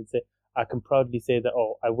day and you can say, I can proudly say that,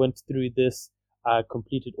 oh, I went through this, I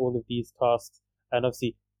completed all of these tasks, and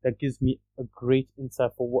obviously that gives me a great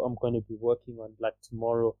insight for what I'm going to be working on, like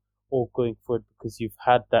tomorrow or going forward, because you've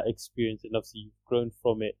had that experience and obviously you've grown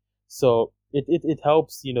from it. So it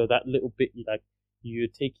helps, that little bit, like you're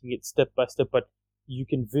taking it step by step, but you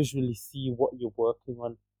can visually see what you're working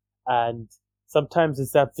on. And sometimes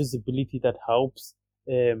it's that visibility that helps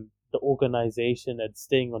the organization and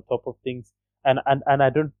staying on top of things. And I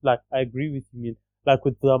don't I agree with you, man. Like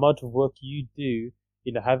with the amount of work you do,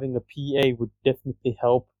 having a PA would definitely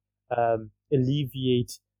help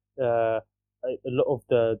alleviate a lot of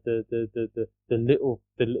the little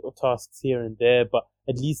tasks here and there. But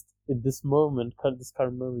at least in this moment, this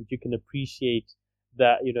current moment, you can appreciate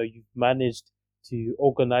that you've managed to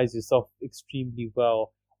organize yourself extremely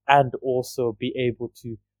well, and also be able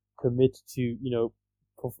to commit to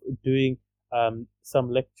doing some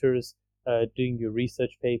lectures, doing your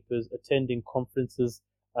research papers, attending conferences.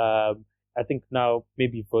 I think now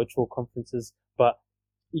maybe virtual conferences, but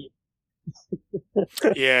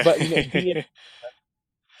Yeah. but being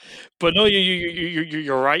But no,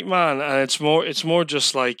 you're right, man, and it's more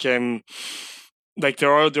just like there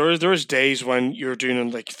is days when you're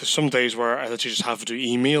doing, like, there's some days where I literally just have to do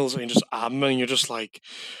emails and just admin, and you're just like,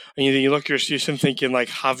 and you look at your system thinking, like,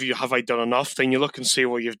 have I done enough? Then you look and see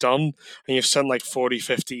what you've done, and you've sent like 40,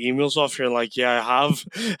 50 emails off. You're like, yeah, I have.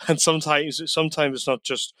 And sometimes it's not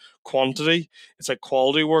just quantity; it's like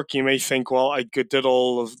quality work. You may think, well, I did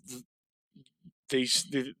all of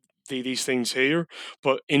these these things here,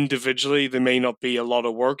 but individually they may not be a lot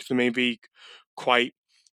of work. They may be quite,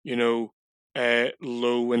 you know,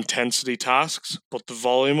 low intensity tasks, but the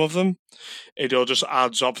volume of them, it all just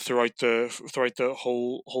adds up throughout the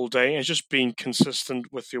whole day. And it's just being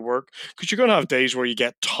consistent with your work, because you're going to have days where you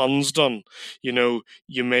get tons done. You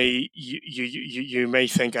may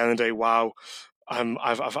think any day, wow,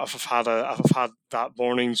 I've had that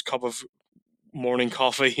morning's cup of morning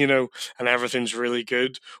coffee, and everything's really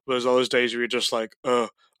good. But there's those days where you're just like,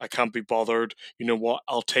 I can't be bothered. You know what?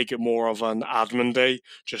 I'll take it more of an admin day,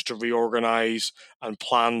 just to reorganize and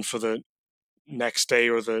plan for the next day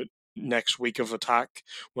or the next week of attack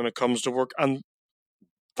when it comes to work. And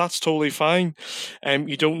that's totally fine.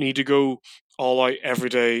 You don't need to go all out every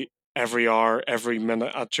day, every hour, every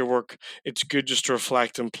minute at your work. It's good just to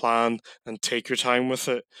reflect and plan and take your time with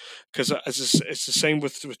it, because it's the same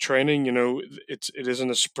with training. It isn't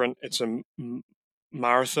a sprint; it's a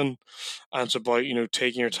marathon, and it's about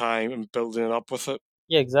taking your time and building it up with it.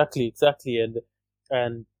 Yeah, exactly, and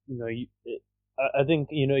I think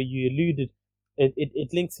you alluded.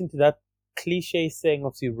 It links into that cliche saying,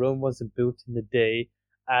 obviously Rome wasn't built in a day,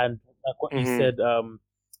 and like what you Hmm. said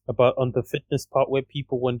about on the fitness part, where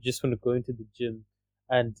people just want to go into the gym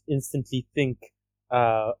and instantly think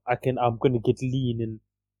I'm gonna get lean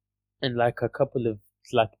in like a couple of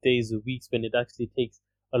like days or weeks, when it actually takes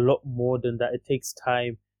a lot more than that. It takes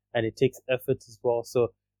time and it takes effort as well.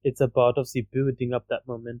 So it's about obviously building up that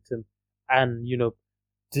momentum and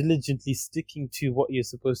diligently sticking to what you're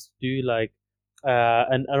supposed to do, like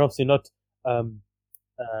and obviously not um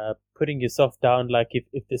putting yourself down. Like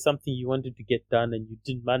if there's something you wanted to get done and you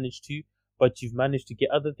didn't manage to, but you've managed to get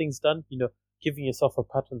other things done, giving yourself a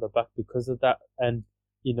pat on the back because of that, and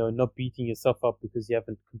not beating yourself up because you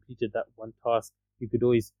haven't completed that one task. You could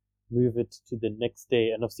always move it to the next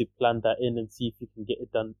day and obviously plan that in and see if you can get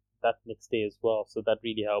it done that next day as well. So that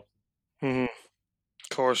really helps. Hmm. Of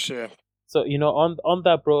course, yeah. So on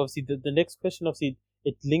that, bro. Obviously, the next question, obviously,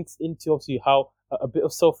 it links into obviously how a bit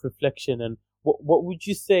of self reflection, and what would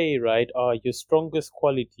you say, right, are your strongest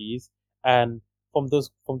qualities, and from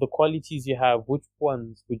the qualities you have, which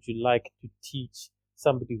ones would you like to teach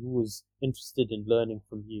somebody who is interested in learning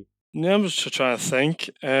from you? Yeah, I'm just trying to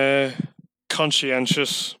think.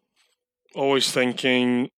 Conscientious, always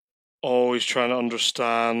thinking, always trying to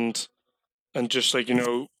understand, and just like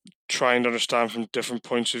trying to understand from different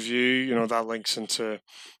points of view. That links into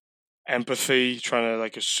empathy, trying to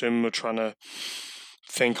like assume or trying to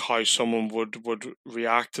think how someone would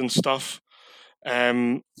react and stuff.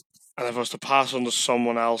 And if I was to pass on to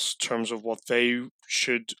someone else in terms of what they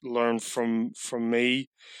should learn from me,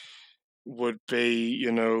 would be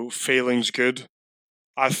failing's good.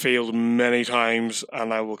 I've failed many times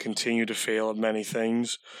and I will continue to fail at many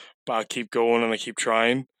things, but I keep going and I keep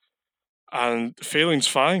trying. And failing's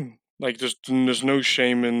fine. Like there's no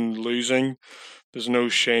shame in losing. There's no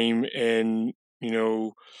shame in,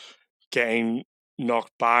 getting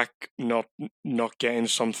knocked back, not getting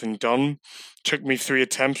something done. Took me 3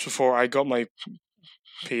 attempts before I got my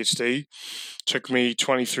PhD. Took me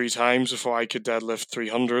 23 times before I could deadlift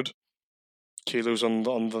 300 kilos on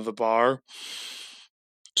the bar.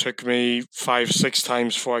 Took me 5 6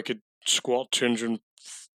 times before I could squat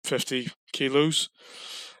 250 kilos,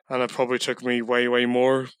 and it probably took me way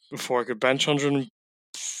more before I could bench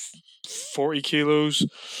 140 kilos.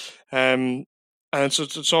 And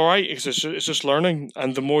it's all right. It's just learning,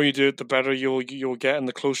 and the more you do it, the better you'll get, and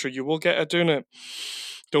the closer you will get at doing it.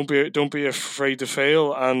 Don't be afraid to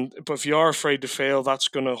fail, but if you are afraid to fail, that's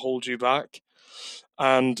going to hold you back.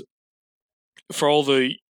 And for all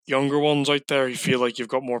the younger ones out there who feel like you've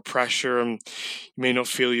got more pressure and you may not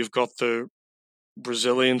feel you've got the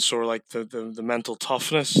resilience or like the mental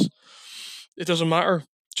toughness, it doesn't matter.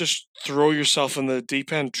 Just throw yourself in the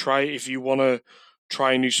deep end. Try, if you want to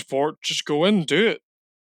try a new sport, just go in and do it.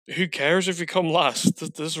 Who cares if you come last?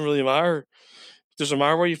 It doesn't really matter. It doesn't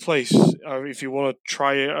matter where you place. If you want to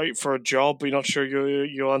try it out for a job but you're not sure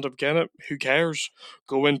you'll end up getting it, who cares?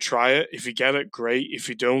 Go in, try it. If you get it, great. If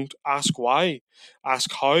you don't, ask why.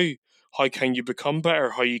 Ask how. How can you become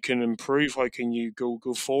better? How you can improve? How can you go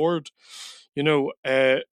forward?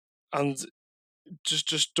 And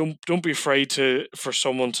just don't be afraid for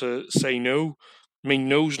someone to say no. I mean,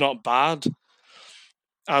 no's not bad.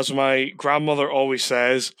 As my grandmother always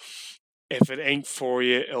says, if it ain't for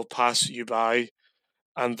you, it'll pass you by,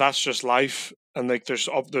 and that's just life. And like there's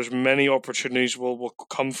many opportunities will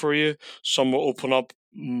come for you. Some will open up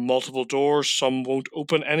multiple doors, some won't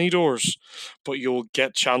open any doors, but you'll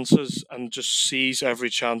get chances, and just seize every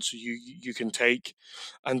chance you can take,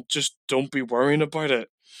 and just don't be worrying about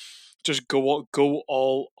it. Just go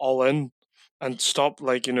all in, and stop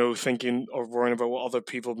like thinking or worrying about what other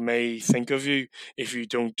people may think of you if you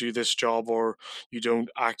don't do this job or you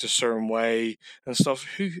don't act a certain way and stuff.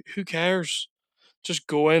 Who cares? Just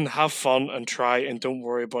go in, have fun, and try, and don't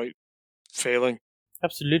worry about failing.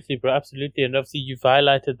 Absolutely, bro. Absolutely, and obviously you've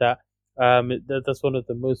highlighted that. That's one of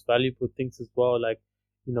the most valuable things as well. Like,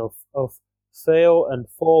 of fail and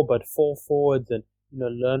fall, but fall forwards, and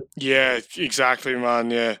learn. Yeah, exactly,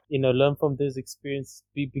 man. Yeah. Learn from those experiences.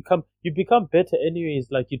 You become better anyways.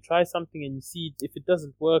 Like you try something and you see if it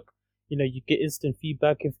doesn't work, you get instant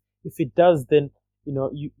feedback. If it does, then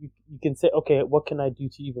you can say, okay, what can I do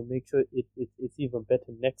to even make sure it's even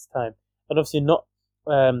better next time. And obviously not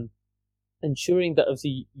ensuring that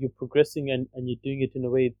obviously you're progressing, and you're doing it in a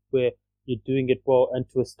way where you're doing it well and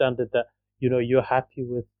to a standard that you're happy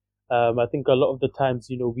with. I think a lot of the times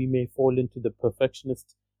we may fall into the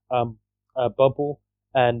perfectionist bubble,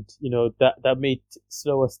 and that may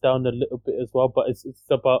slow us down a little bit as well. But it's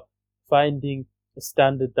about finding a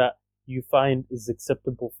standard that you find is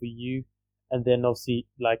acceptable for you, and then obviously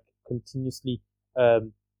like continuously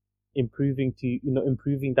improving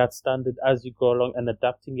that standard as you go along, and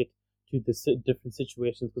adapting it the different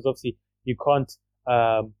situations, because obviously you can't.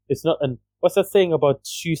 It's not an what's that saying about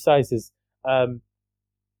shoe sizes? Um,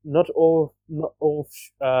 not all.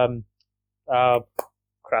 Uh,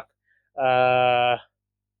 crap. Uh,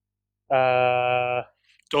 uh,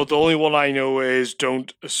 The only one I know is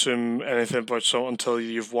don't assume anything about someone until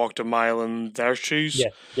you've walked a mile in their shoes.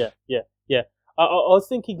 yeah. I was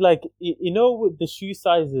thinking like with the shoe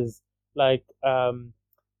sizes, like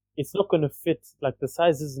it's not going to fit. Like the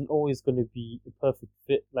size isn't always going to be a perfect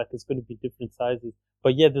fit. Like it's going to be different sizes.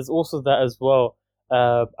 But yeah, there's also that as well.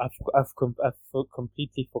 I've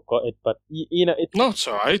completely forgot it, but No, it's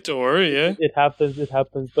all right. Don't worry. Yeah. it happens. It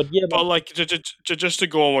happens. But yeah, But like, just to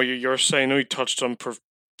go on what you're saying, I know you touched on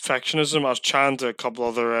perfectionism. I was chatting to a couple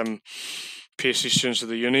other PhD students at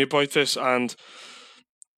the uni about this, and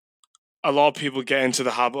a lot of people get into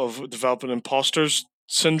the habit of developing imposters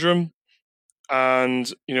syndrome.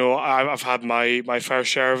 And I've had my fair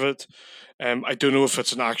share of it. I don't know if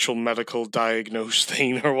it's an actual medical diagnosed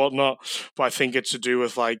thing or whatnot, but I think it's to do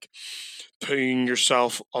with like putting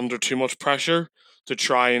yourself under too much pressure to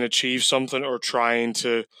try and achieve something, or trying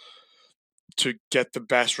to get the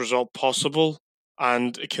best result possible,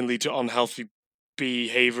 and it can lead to unhealthy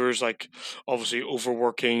behaviors, like obviously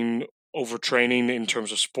overworking, overtraining in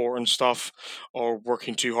terms of sport and stuff, or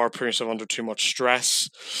working too hard, putting yourself under too much stress.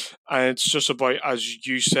 And it's just about, as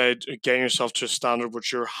you said, getting yourself to a standard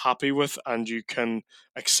which you're happy with and you can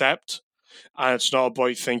accept. And it's not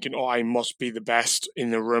about thinking, oh, I must be the best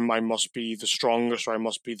in the room, I must be the strongest, or I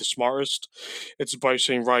must be the smartest. It's about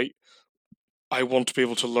saying, right, I want to be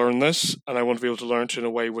able to learn this, and I want to be able to learn it in a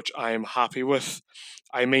way which I am happy with.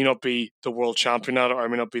 I may not be the world champion at it, or I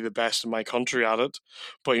may not be the best in my country at it,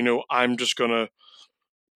 but I'm just going to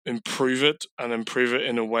improve it, and improve it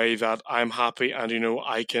in a way that I'm happy, and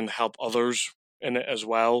I can help others in it as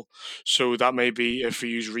well. So that may be, if we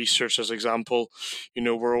use research as example,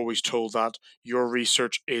 we're always told that your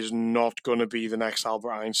research is not going to be the next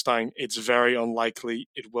Albert Einstein. It's very unlikely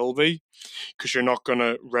it will be, because you're not going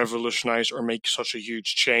to revolutionize or make such a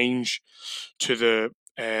huge change to the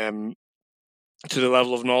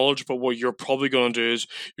level of knowledge. But what you're probably going to do is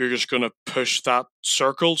you're just going to push that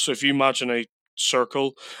circle. So if you imagine a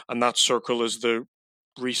circle, and that circle is the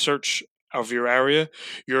research of your area,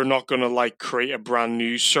 you're not going to like create a brand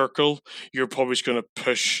new circle. You're probably just going to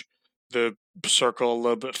push the circle a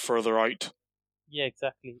little bit further out. Yeah,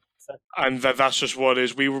 exactly. And that's just what it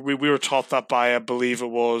is. We were taught that by, I believe it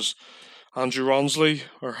was Andrew Ronsley,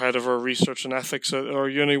 our head of our research and ethics at our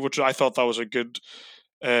uni, which I thought that was a good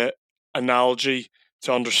analogy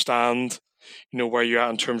to understand, where you're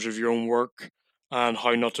at in terms of your own work, and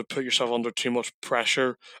how not to put yourself under too much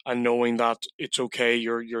pressure, and knowing that it's okay.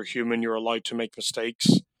 You're human. You're allowed to make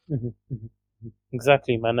mistakes.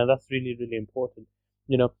 Exactly, man, and that's really, really important.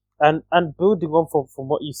 And building on from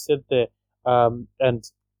what you said there, and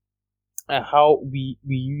how we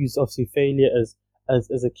use obviously failure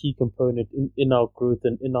as a key component in our growth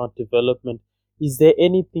and in our development. Is there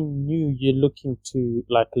anything new you're looking to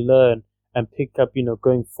like learn and pick up,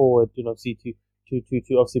 going forward, obviously to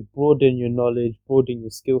obviously broaden your knowledge, broaden your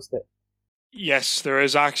skill set? Yes, there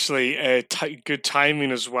is actually a good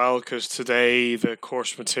timing as well, because today the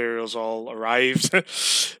course materials all arrived.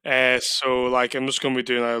 So like I'm just going to be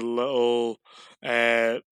doing a little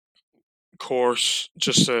uh, course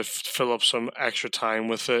just to fill up some extra time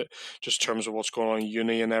with it, just in terms of what's going on in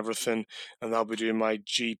uni and everything. And I'll be doing my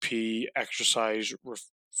GP exercise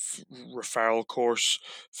referral course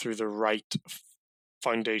through the Right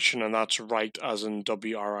Foundation, and that's right as in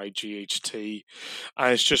WRIGHT.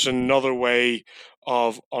 And it's just another way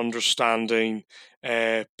of understanding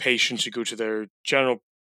patients who go to their general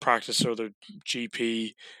practice or their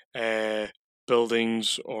GP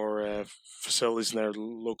buildings or facilities in their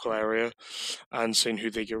local area, and seeing who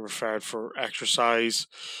they get referred for exercise.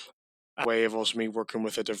 A way of also me working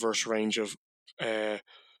with a diverse range of uh,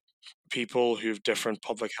 people who have different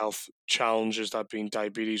public health challenges, that being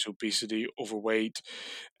diabetes, obesity, overweight,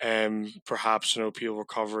 perhaps people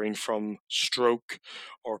recovering from stroke,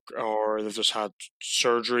 or they've just had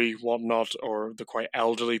surgery, whatnot, or the quite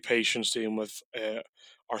elderly patients dealing with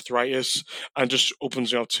arthritis, and just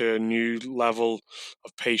opens me up to a new level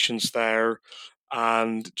of patients there.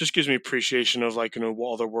 And just gives me appreciation of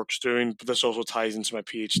what other work's doing. But this also ties into my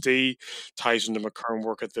PhD, ties into my current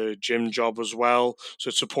work at the gym job as well. So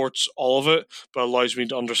it supports all of it, but allows me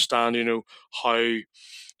to understand how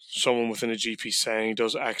someone within a GP setting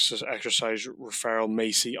does exercise referral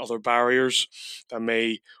may see other barriers that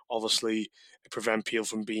may obviously prevent people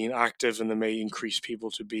from being active, and they may increase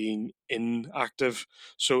people to being inactive.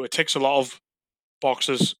 So it ticks a lot of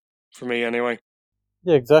boxes for me anyway.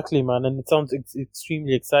 Yeah, exactly, man. And it sounds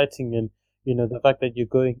extremely exciting, and the fact that you're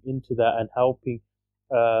going into that and helping,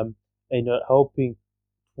 um, helping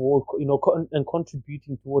toward and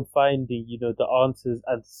contributing toward finding the answers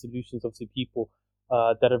and solutions of the people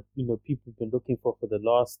that have people been looking for the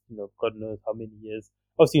last God knows how many years.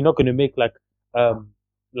 Obviously, you're not going to make like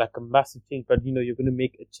a massive change, but you're going to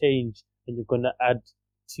make a change, and you're going to add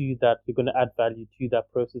to that. You're going to add value to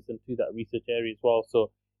that process and to that research area as well. So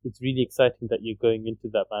it's really exciting that you're going into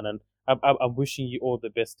that, man, and I'm wishing you all the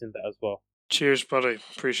best in that as well. Cheers, buddy.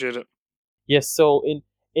 Appreciate it. Yes. So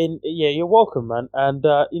yeah, you're welcome, man. And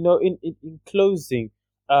in closing,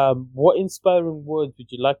 what inspiring words would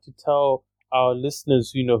you like to tell our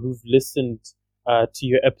listeners, who've listened to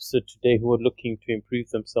your episode today, who are looking to improve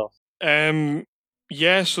themselves?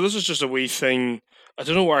 Yeah. So this is just a wee thing. I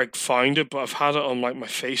don't know where I found it, but I've had it on like my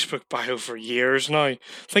Facebook bio for years now. I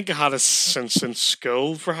think I had it since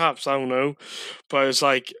school, perhaps. I don't know, but it's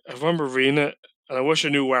like I remember reading it, and I wish I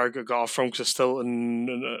knew where I got it from because it still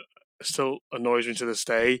annoys me to this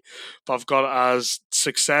day. But I've got it as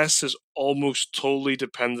success is almost totally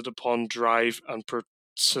dependent upon drive and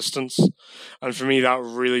persistence, and for me that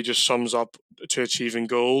really just sums up to achieving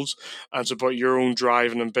goals. And it's about your own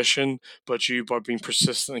drive and ambition, but you by being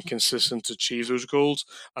persistent and consistent to achieve those goals,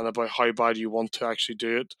 and about how bad you want to actually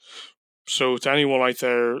do it. So to anyone out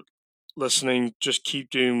there listening, just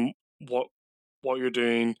keep doing what you're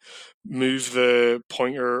doing. Move the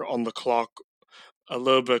pointer on the clock a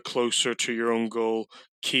little bit closer to your own goal.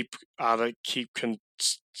 Keep at it, keep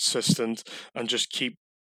consistent, and just keep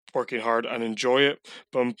working hard and enjoy it.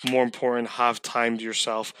 But more important, have time to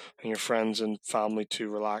yourself and your friends and family to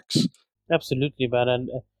relax. Absolutely, man,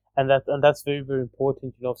 and that's very, very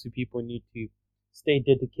important. Obviously, people need to stay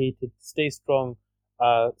dedicated, stay strong,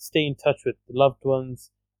 stay in touch with loved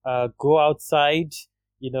ones, go outside.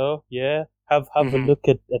 Yeah, have a look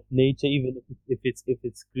at nature, even if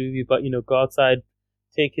it's gloomy. But go outside,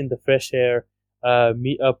 take in the fresh air,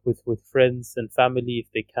 meet up with friends and family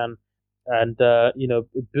if they can, and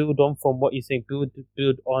build on from what you're saying.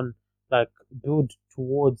 Build on, like, build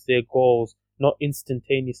towards their goals, not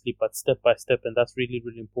instantaneously, but step by step, and that's really,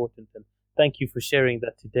 really important. And thank you for sharing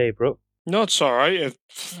that today, bro. No, it's all right.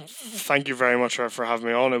 Thank you very much for having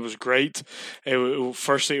me on. It was great.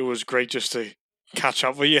 Firstly, it was great just to catch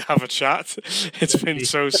up with you, have a chat. It's been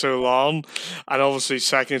so long, and obviously,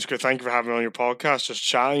 second, it's great. Thank you for having me on your podcast. Just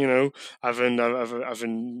chatting, I've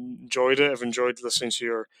enjoyed it. I've enjoyed listening to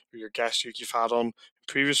your guests you've had on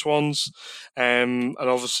previous ones, and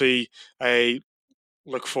obviously, I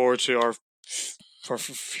look forward to our for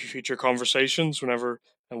future conversations whenever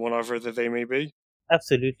that they may be.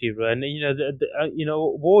 Absolutely, bro. And we're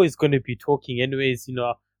always going to be talking, anyways.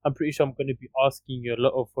 I'm pretty sure I'm going to be asking you a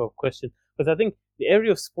lot of questions, because I think the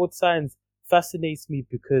area of sports science fascinates me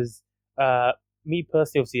because, me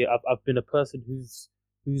personally, obviously, I've been a person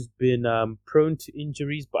who's been prone to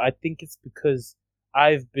injuries, but I think it's because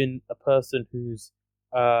I've been a person who's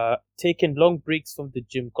taken long breaks from the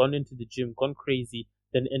gym, gone into the gym, gone crazy,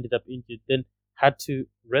 then ended up injured, then had to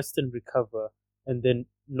rest and recover, and then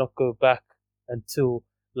not go back until,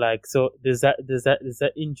 like, so there's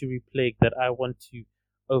that injury plague that I want to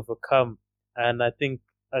overcome. And I think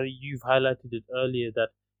you've highlighted it earlier that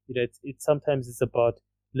it's sometimes it's about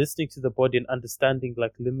listening to the body and understanding,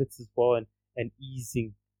 like, limits as well, and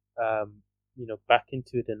easing back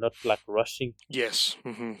into it and not, like, rushing. Yes.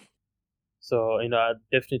 Mm-hmm. So I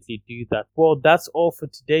definitely do that. Well, that's all for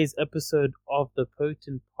today's episode of the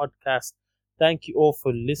Potent Podcast. Thank you all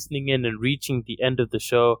for listening in and reaching the end of the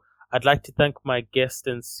show. I'd like to thank my guest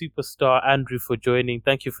and superstar Andrew for joining.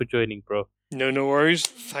 Thank you for joining, bro. No worries.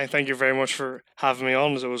 Thank you very much for having me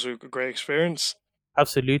on. It was a great experience.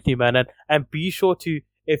 Absolutely, man. And be sure to,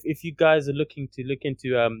 if you guys are looking to look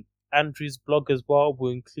into Andrew's blog as well,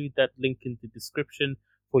 we'll include that link in the description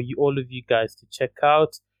for all of you guys to check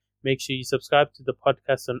out. Make sure you subscribe to the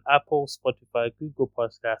podcast on Apple, Spotify, Google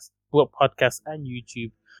Podcasts, and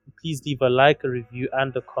YouTube. Please leave a like, a review,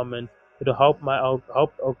 and a comment. It'll help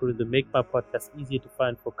help the algorithm make my podcast easier to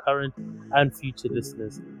find for current and future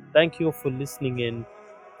listeners. Thank you all for listening in.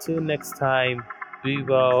 Till next time, be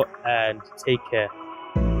well and take care.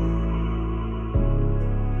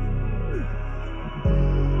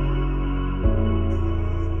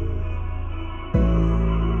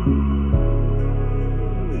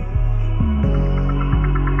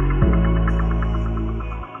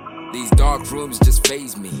 These dark rooms just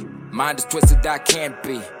faze me. Mind is twisted, I can't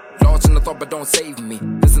be. Lost in the thought, but don't save me.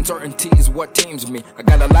 This uncertainty is what tames me. I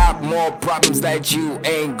got a lot more problems that you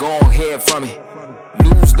ain't gon' hear from me.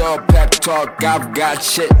 Lose the pep talk, I've got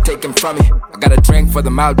shit taken from me. I got a drink for the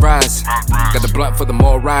mild rise, got the blunt for the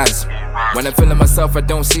more rise. When I'm feeling myself, I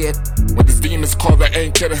don't see it. When these demons call, they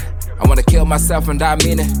ain't kidding. I wanna kill myself and I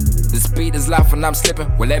mean it. The speed is life and I'm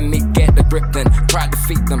slipping. Well, let me get the grip then. Try to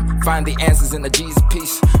defeat them. Find the answers in the Jesus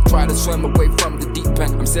piece. Try to swim away from the deep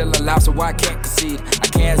end. I'm still alive, so I can't concede. I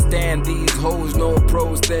can't stand these hoes, no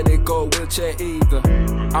prosthetic or wheelchair either.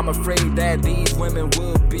 I'm afraid that these women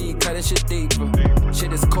will be cutting shit deeper.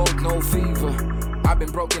 Shit is cold, no fever. I've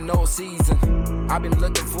been broken all season. I've been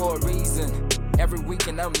looking for a reason. Every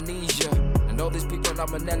weekend amnesia. And all these people are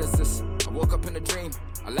my nemesis. I woke up in a dream.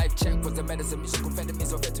 A life check was the medicine. Music offended me,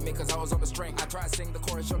 so fed to me cause I was on the string. I try to sing the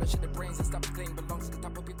chorus, show the shit that brings and stop the thing. Belongs to the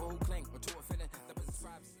type of people who cling. Or to a feeling that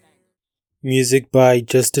prescribes. Music by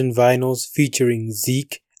Justin Vinyls featuring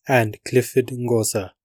Zeke and Clifford Ngosa.